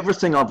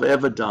 everything I've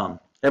ever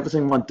done,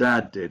 everything my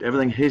dad did,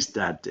 everything his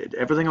dad did,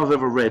 everything I've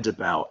ever read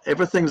about,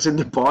 everything that's in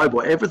the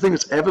Bible, everything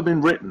that's ever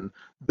been written,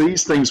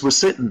 these things were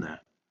sitting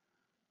there.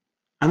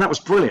 And that was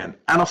brilliant.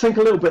 And I think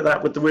a little bit of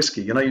that with the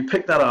whiskey. You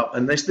pick that up,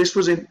 and this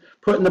was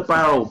put in the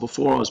barrel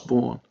before I was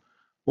born,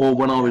 or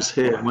when I was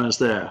here, when I was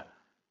there.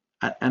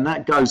 And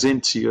that goes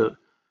into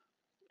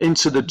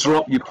the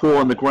drop you pour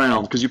on the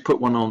ground, because you put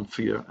one on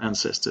for your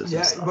ancestors.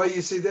 Yeah, well,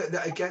 you see,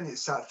 that again,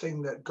 it's that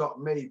thing that got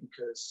me,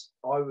 because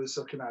I was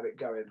looking at it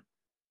going,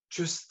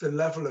 just the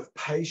level of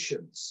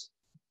patience,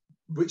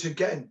 which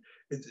again,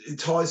 it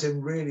ties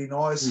in really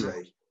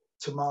nicely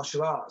to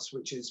martial arts,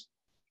 which is,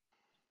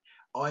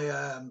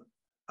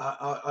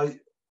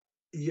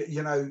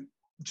 you know,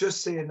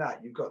 just seeing that,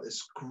 you've got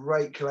this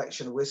great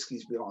collection of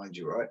whiskies behind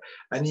you, right?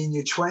 And in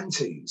your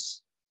 20s,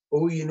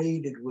 all you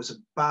needed was a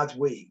bad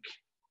week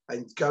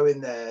and go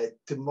in there,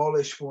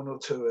 demolish one or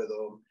two of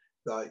them,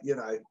 like, you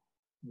know,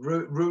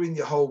 ruin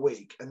your whole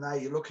week. And now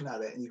you're looking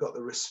at it and you've got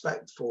the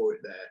respect for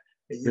it there.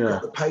 And you've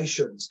got the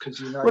patience because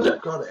you know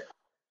you've got it.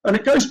 And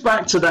it goes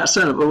back to that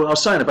sentence what I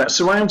was saying about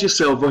surround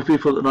yourself with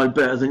people that know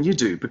better than you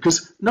do,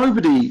 because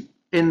nobody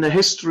in the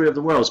history of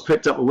the world has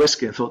picked up a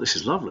whiskey and thought, this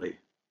is lovely.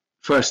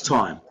 First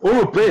time,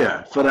 or a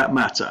beer for that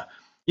matter,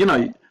 you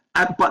know.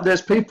 But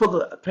there's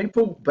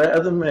people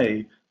better than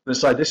me that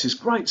say this is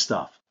great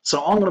stuff.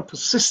 So I'm going to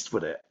persist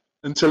with it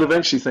until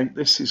eventually think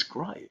this is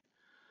great.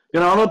 You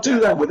know, and I'll do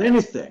that with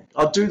anything.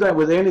 I'll do that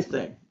with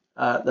anything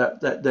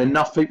that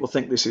enough people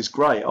think this is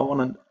great.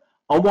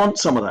 I want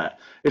some of that.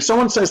 If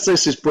someone says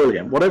this is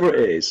brilliant, whatever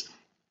it is,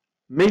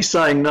 me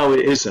saying no,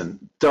 it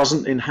isn't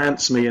doesn't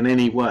enhance me in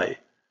any way.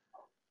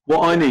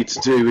 What I need to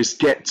do is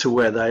get to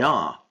where they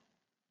are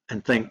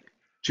and think,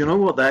 do you know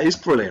what, that is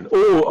brilliant?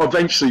 Or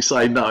eventually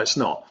say, no, it's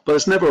not. But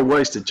it's never a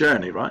wasted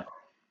journey, right?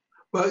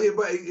 Well,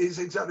 it's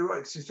exactly right.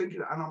 Because you're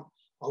thinking, and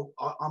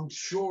I'm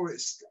sure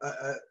it's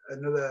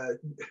another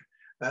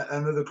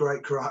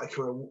great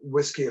Karateka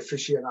whiskey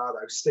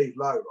aficionado, Steve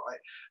Lowe, right?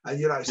 And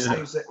you know,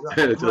 Steve's like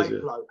a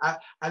great bloke,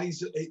 and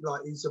he's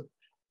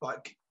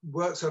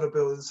works on a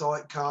building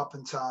site,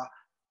 carpenter.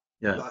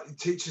 Yeah, like he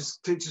teaches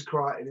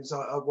karate, and he's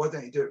like, oh, why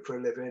don't you do it for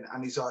a living?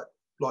 And he's like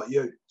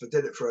you, if I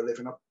did it for a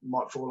living, I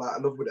might fall out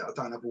of love with it. I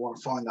don't ever want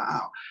to find that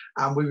out.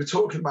 And we were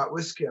talking about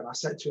whiskey, and I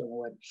said to him, I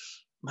went,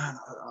 man,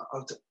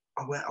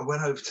 I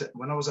went over to,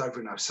 when I was over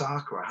in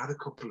Osaka, I had a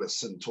couple of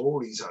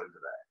Centauris over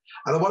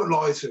there. And I won't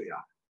lie to you,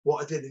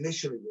 what I did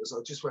initially was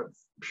I just went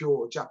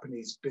pure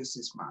Japanese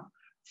businessman,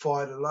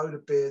 fired a load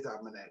of beer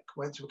down my neck,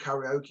 went to a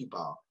karaoke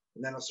bar,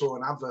 and then I saw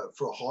an advert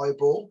for a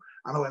highball,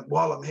 and I went,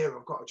 while I'm here,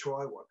 I've got to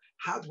try one.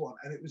 Had one,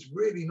 and it was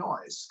really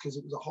nice because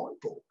it was a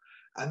highball.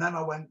 And then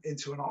I went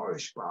into an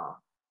Irish bar,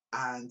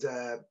 and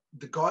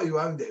the guy who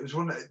owned it was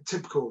one of the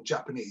typical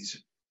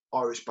Japanese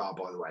Irish bar,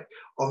 by the way,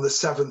 on the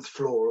 7th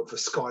floor of a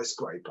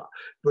skyscraper.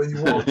 When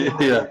you walked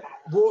in,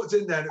 walked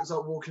in there, and it was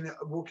like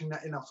walking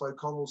in off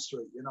O'Connell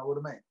Street, you know what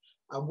I mean?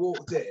 And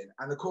walked in,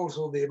 and of course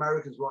all the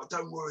Americans were like,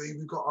 don't worry,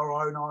 we've got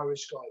our own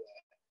Irish guy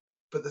there.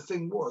 But the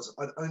thing was,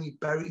 I'd only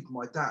buried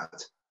my dad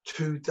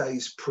 2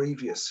 days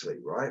previously,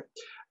 right?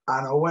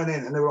 And I went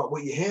in and they were like,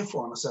 what are you here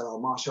for? And I said, oh,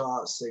 martial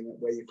arts thing,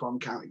 where you from,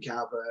 County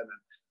Cavan, and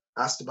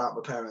asked about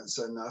my parents.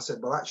 And I said,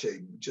 well, actually,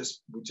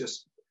 we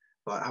just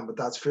like had my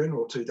dad's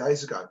funeral 2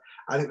 days ago.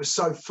 And it was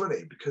so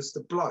funny because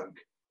the bloke,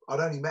 I'd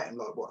only met him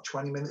like, what,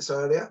 20 minutes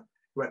earlier?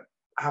 He went,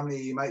 how many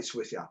of your mates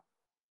with you?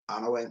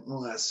 And I went,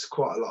 well, that's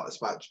quite a lot. It's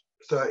about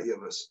 30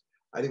 of us.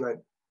 And he went,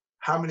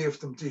 how many of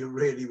them do you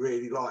really,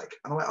 really like?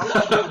 And I went,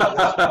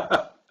 I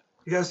like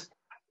He goes,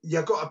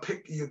 you've got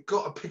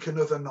to pick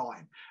another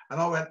 9.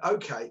 And I went,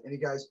 okay. And he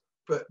goes,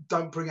 but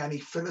don't bring any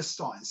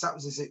Philistines. That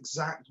was his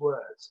exact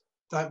words.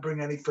 Don't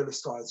bring any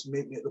Philistines.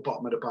 Meet me at the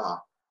bottom of the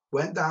bar.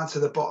 Went down to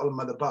the bottom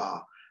of the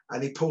bar,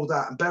 and he pulled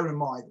out. And bear in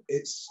mind,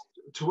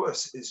 to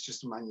us, it's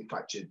just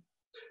manufactured.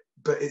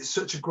 But it's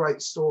such a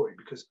great story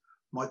because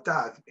my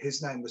dad,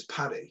 his name was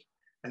Paddy,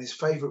 and his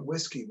favourite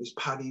whiskey was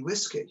Paddy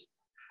whiskey.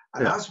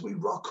 And as we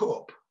rock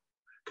up,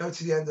 go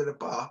to the end of the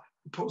bar,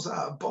 he pulls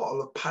out a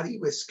bottle of Paddy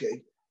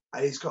whiskey.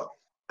 And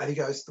he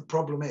goes, the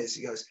problem is,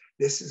 he goes,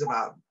 this is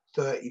about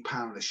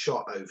 £30 a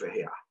shot over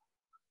here.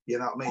 You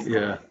know what I mean?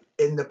 Yeah.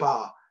 In the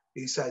bar,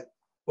 he said,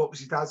 what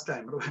was your dad's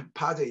name? And I went,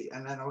 Paddy.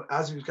 And then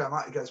as he was going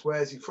out, he goes,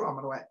 where's he from?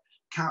 And I went,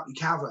 County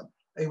Cavan.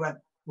 And he went,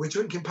 we're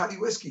drinking Paddy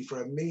whiskey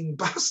for a mean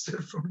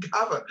bastard from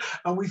Cavan.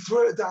 And we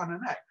threw it down the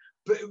neck.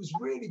 But it was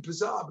really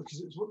bizarre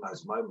because it was one of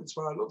those moments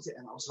where I looked at it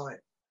and I was like,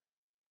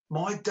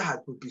 my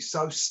dad would be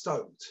so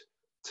stoked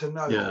to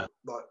know,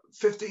 like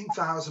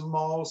 15,000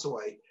 miles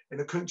away in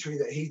a country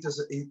that he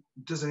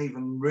doesn't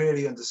even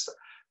really understand,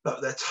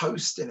 that they're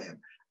toasting him.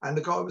 And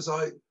the guy was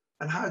like,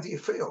 and how do you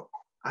feel?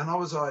 And I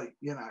was like,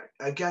 you know,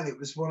 again, it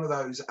was one of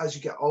those, as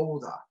you get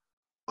older,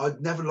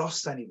 I'd never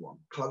lost anyone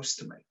close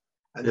to me.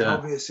 And then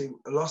obviously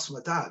I lost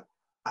my dad.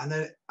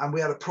 And we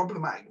had a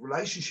problematic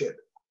relationship,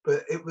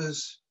 but it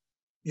was,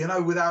 you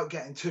know, without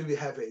getting too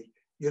heavy,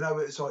 you know,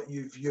 it's like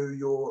you view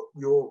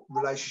your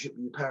relationship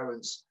with your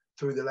parents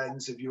through the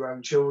lens of your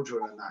own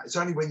children and that. It's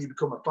only when you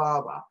become a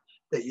father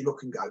that you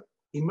look and go,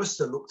 he must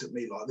have looked at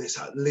me like this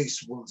at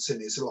least once in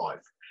his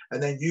life.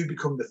 And then you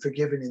become the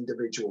forgiving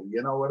individual,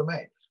 you know what I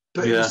mean?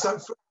 But it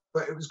was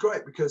but it was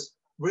great because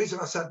the reason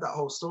I said that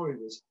whole story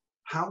was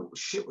how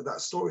shit would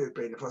that story have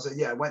been if I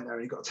said, I went there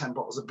and he got 10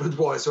 bottles of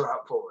Budweiser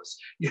out for us.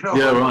 You know?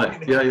 Yeah, right. I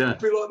mean? Yeah. It'd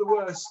be like the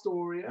worst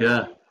story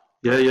ever.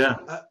 Yeah.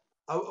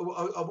 I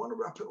want to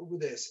wrap it up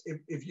with this.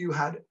 If you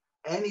had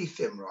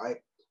anything, right?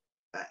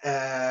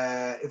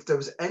 If there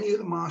was any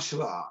other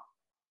martial art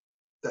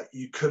that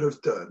you could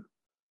have done,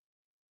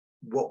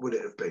 what would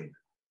it have been?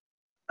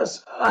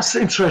 That's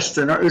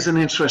interesting. That is an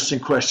interesting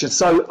question.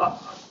 So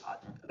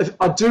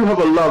I do have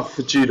a love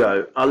for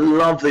judo. I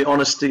love the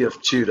honesty of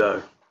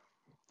judo.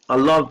 I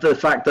love the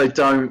fact they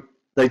don't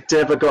They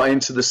never got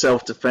into the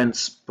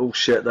self-defense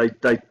bullshit.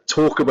 They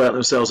talk about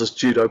themselves as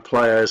judo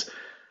players,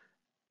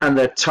 and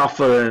they're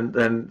tougher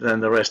than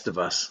the rest of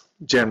us,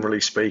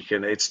 generally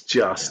speaking. It's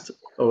just,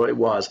 or it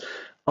was.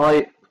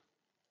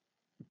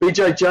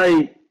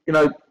 BJJ, you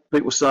know,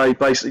 people say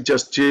basically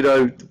just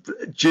judo.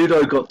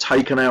 Judo got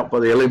taken out by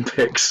the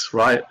Olympics,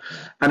 right?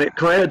 And it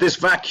created this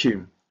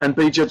vacuum, and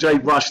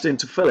BJJ rushed in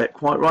to fill it,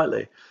 quite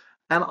rightly.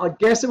 And I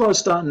guess if I was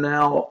starting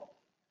now,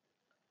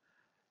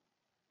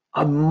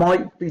 I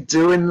might be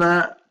doing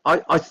that.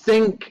 I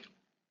think,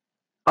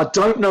 I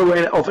don't know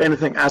of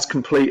anything as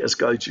complete as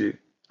Goju.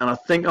 And I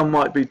think I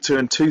might be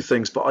doing two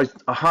things, but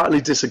I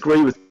heartily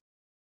disagree with.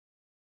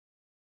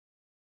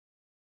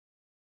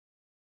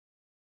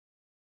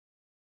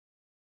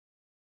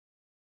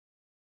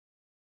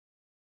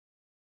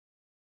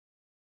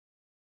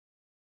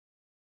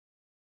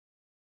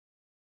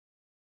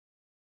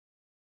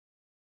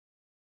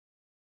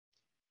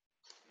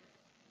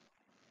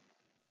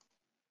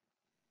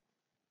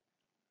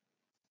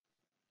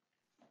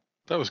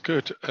 That was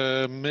good.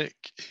 Mick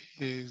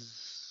he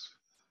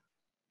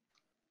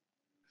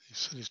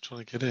said he's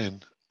trying to get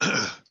in.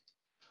 Is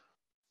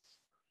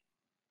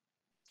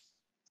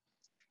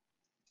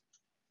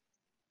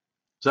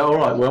that all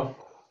right, Will?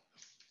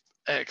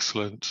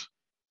 Excellent.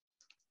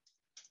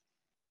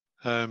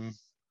 Just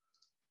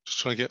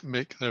trying to get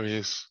Mick. There he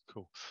is.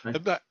 Cool.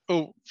 Okay.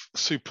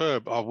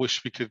 Superb. I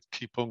wish we could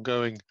keep on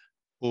going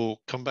or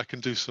come back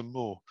and do some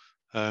more.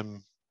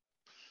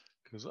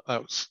 Because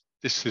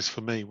this is for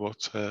me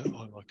what I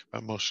like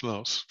about martial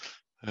arts.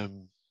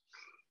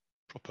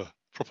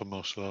 Proper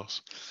martial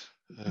arts.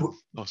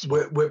 Nice.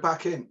 We're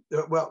back in.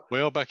 Well, we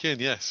are back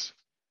in. Yes.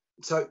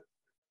 So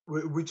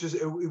we just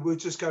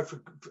go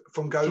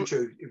from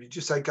Goju. If you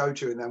just say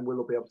Goju, and then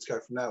we'll be able to go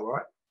from there, all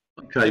right?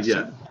 Okay.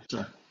 Yeah.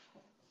 So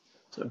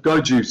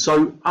Goju.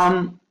 So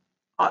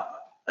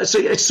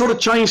it's sort of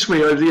changed for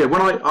me over the year.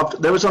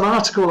 There was an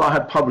article I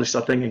had published,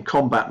 I think, in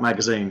Combat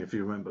magazine, if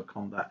you remember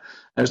Combat.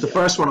 It was the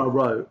first one I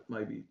wrote,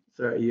 maybe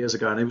 30 years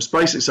ago, and it was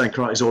basically saying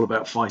karate is all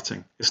about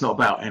fighting. It's not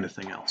about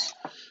anything else.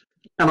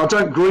 And I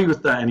don't agree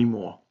with that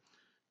anymore.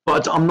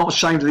 But I'm not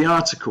ashamed of the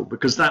article,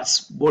 because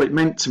that's what it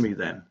meant to me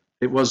then.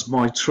 It was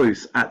my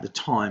truth at the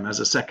time. As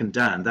a second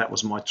Dan, that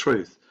was my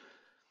truth.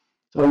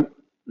 So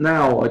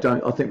now I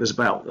think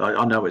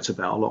I know it's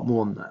about a lot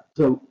more than that.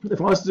 So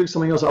if I was to do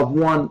something else,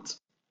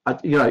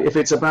 if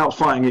it's about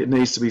fighting, it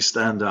needs to be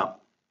stand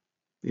up.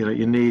 You know,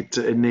 it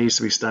needs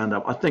to be stand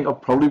up. I think I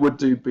probably would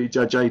do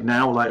BJJ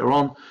now later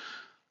on.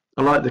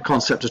 I like the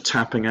concept of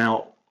tapping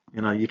out.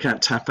 You know, you can't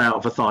tap out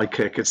of a thigh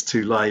kick. It's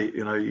too late.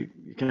 You know, you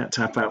can't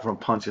tap out from a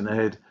punch in the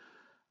head.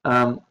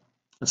 And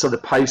so the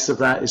pace of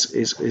that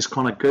is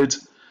kind of good.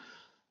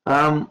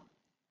 Some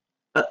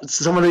of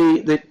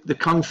the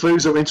kung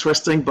fu's are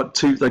interesting, but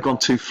they've gone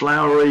too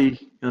flowery.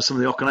 You know, some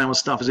of the Okinawa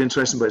stuff is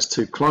interesting, but it's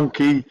too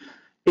clunky.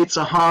 It's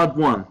a hard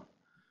one,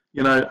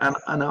 you know,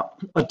 and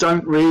I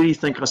don't really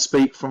think I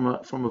speak from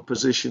a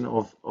position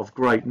of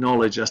great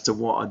knowledge as to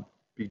what I'd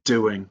be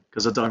doing,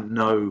 because I don't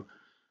know.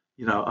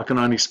 You know, I can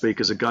only speak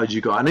as a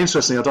Goju guy. And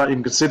interestingly, I don't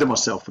even consider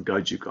myself a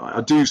Goju guy.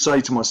 I do say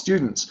to my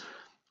students,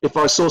 if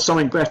I saw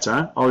something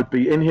better, I would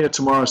be in here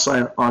tomorrow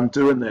saying, I'm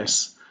doing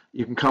this.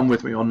 You can come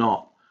with me or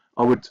not.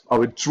 I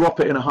would drop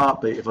it in a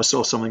heartbeat if I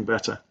saw something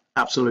better.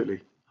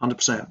 Absolutely,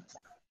 100%.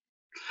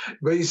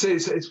 But you see,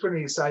 it's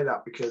funny you say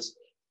that, because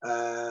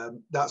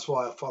that's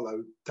why I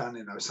follow Dan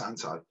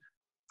Inosanto,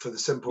 for the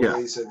simple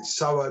reason he's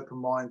so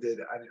open-minded,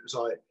 and it was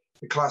like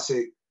the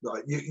classic.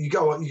 Like you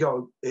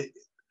go.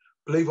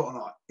 Believe it or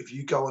not, if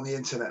you go on the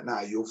internet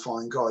now, you'll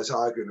find guys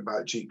arguing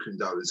about Jeet Kune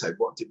Do and say,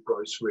 what did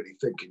Bruce really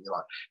think? And you're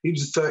like, he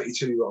was a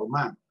 32-year-old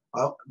man.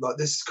 Like,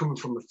 this is coming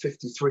from a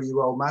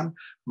 53-year-old man.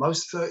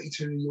 Most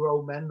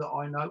 32-year-old men that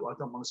I know, I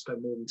don't want to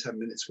spend more than 10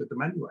 minutes with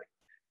them anyway.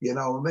 You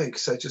know what I mean?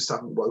 Because they just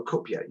haven't woke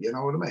up yet. You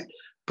know what I mean?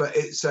 But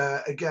it's,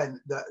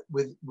 again, that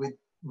with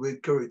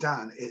Guru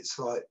Dan, it's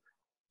like,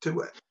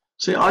 do it.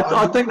 See,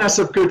 I think that's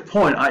a good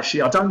point,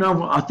 actually. I don't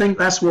know. I think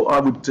that's what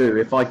I would do.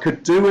 If I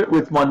could do it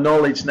with my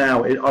knowledge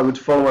now, I would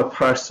follow a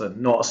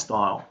person, not a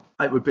style.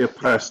 It would be a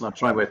person I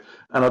train with.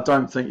 And I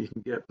don't think you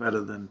can get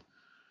better than...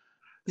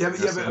 Yeah,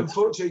 but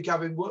unfortunately,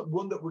 Gavin,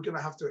 one that we're going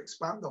to have to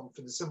expand on,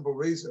 for the simple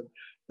reason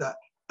that,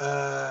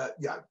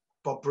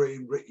 Bob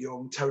Breen, Rick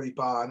Young, Terry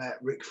Barnett,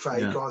 Rick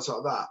Faye, guys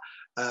like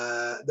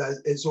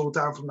that, it's all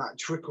down from that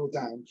trickle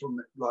down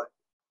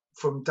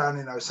from Dan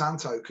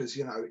Inosanto, because,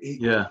 you know,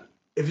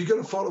 if you're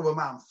going to follow a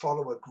man,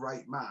 follow a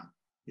great man.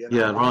 You know?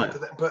 Yeah, right.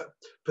 But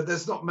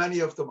there's not many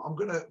of them.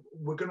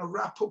 We're gonna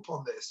wrap up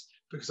on this,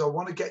 because I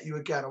want to get you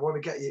again. I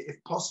want to get you,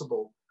 if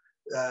possible,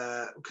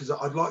 because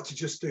I'd like to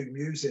just do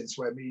musings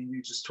where me and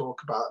you just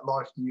talk about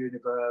life, the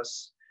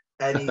universe,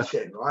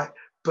 anything, right?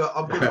 But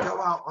I'm going to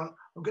go out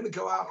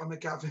on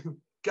the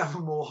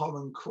Gavin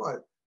Mulholland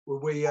quote, where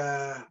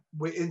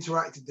we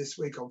interacted this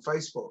week on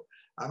Facebook,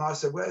 and I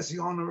said, "Where's the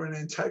honour and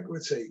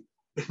integrity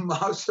in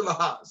martial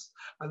arts?"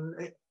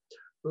 And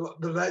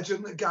the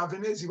legend that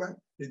Gavin is, he went,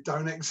 "It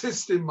don't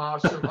exist in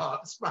martial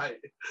arts,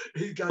 mate."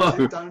 He goes,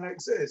 "It don't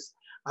exist."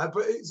 But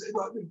it's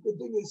like the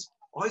thing is,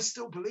 I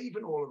still believe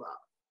in all of that.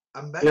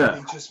 And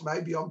maybe,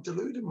 maybe I'm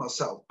deluding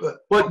myself.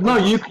 But well, no,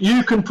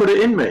 you can put it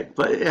in, Mick,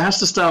 but it has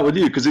to start with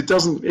you, because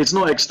it's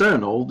not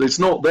external. It's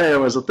not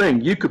there as a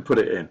thing. You could put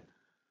it in.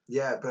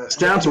 Yeah, but it's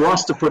down to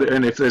us to put it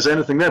in if there's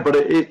anything there. But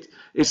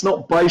it's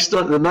not based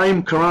on the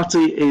name.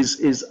 Karate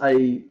is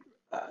a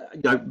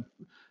you know,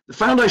 the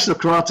foundation of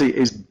karate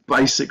is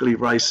basically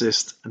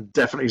racist and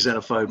definitely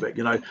xenophobic.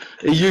 You know,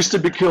 it used to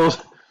be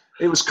called,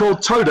 it was called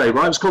Todai,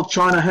 right? It was called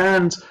China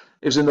Hand.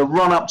 It was in the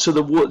run up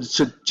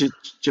to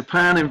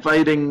Japan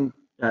invading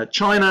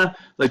China.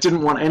 They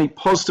didn't want any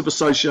positive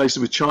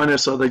association with China,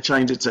 so they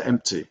changed it to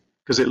empty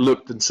because it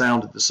looked and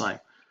sounded the same.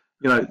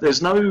 You know,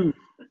 there's no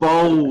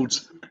bold,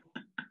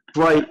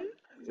 great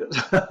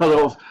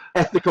of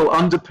ethical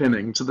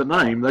underpinning to the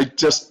name. They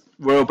just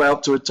were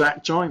about to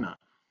attack China.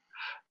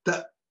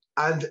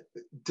 And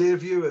dear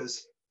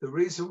viewers, the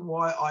reason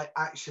why I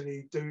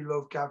actually do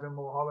love Gavin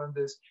Mulholland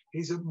is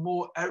he's a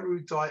more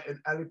erudite and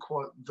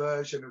eloquent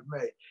version of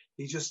me.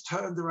 He just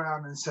turned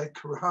around and said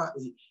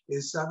karate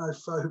is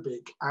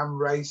xenophobic and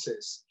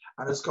racist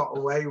and has got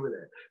away with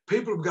it.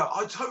 People would go,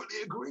 I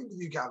totally agree with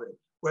you, Gavin.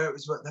 Where it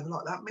was, they were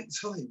like, that Mick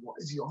Tully, what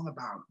is he on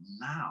about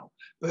now?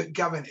 But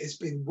Gavin, it's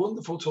been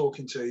wonderful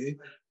talking to you.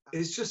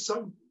 It's just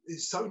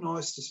it's so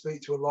nice to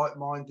speak to a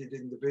like-minded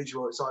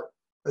individual. It's like,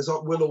 as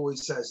Will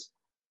always says,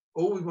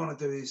 all we want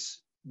to do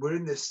is, we're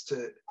in this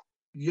to,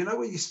 you know,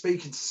 when you're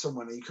speaking to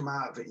someone and you come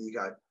out of it and you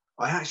go,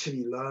 I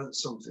actually learned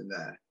something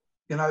there.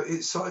 You know,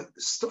 it's like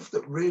stuff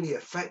that really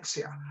affects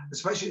you,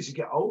 especially as you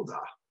get older.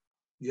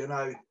 You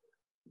know,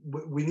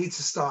 we need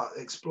to start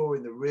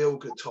exploring the real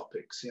good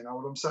topics. You know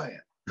what I'm saying?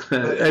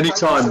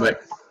 Anytime, Mick.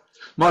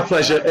 My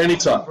pleasure.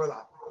 Anytime.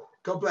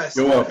 God bless.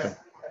 You're welcome.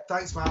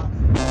 Thanks,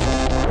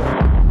 man.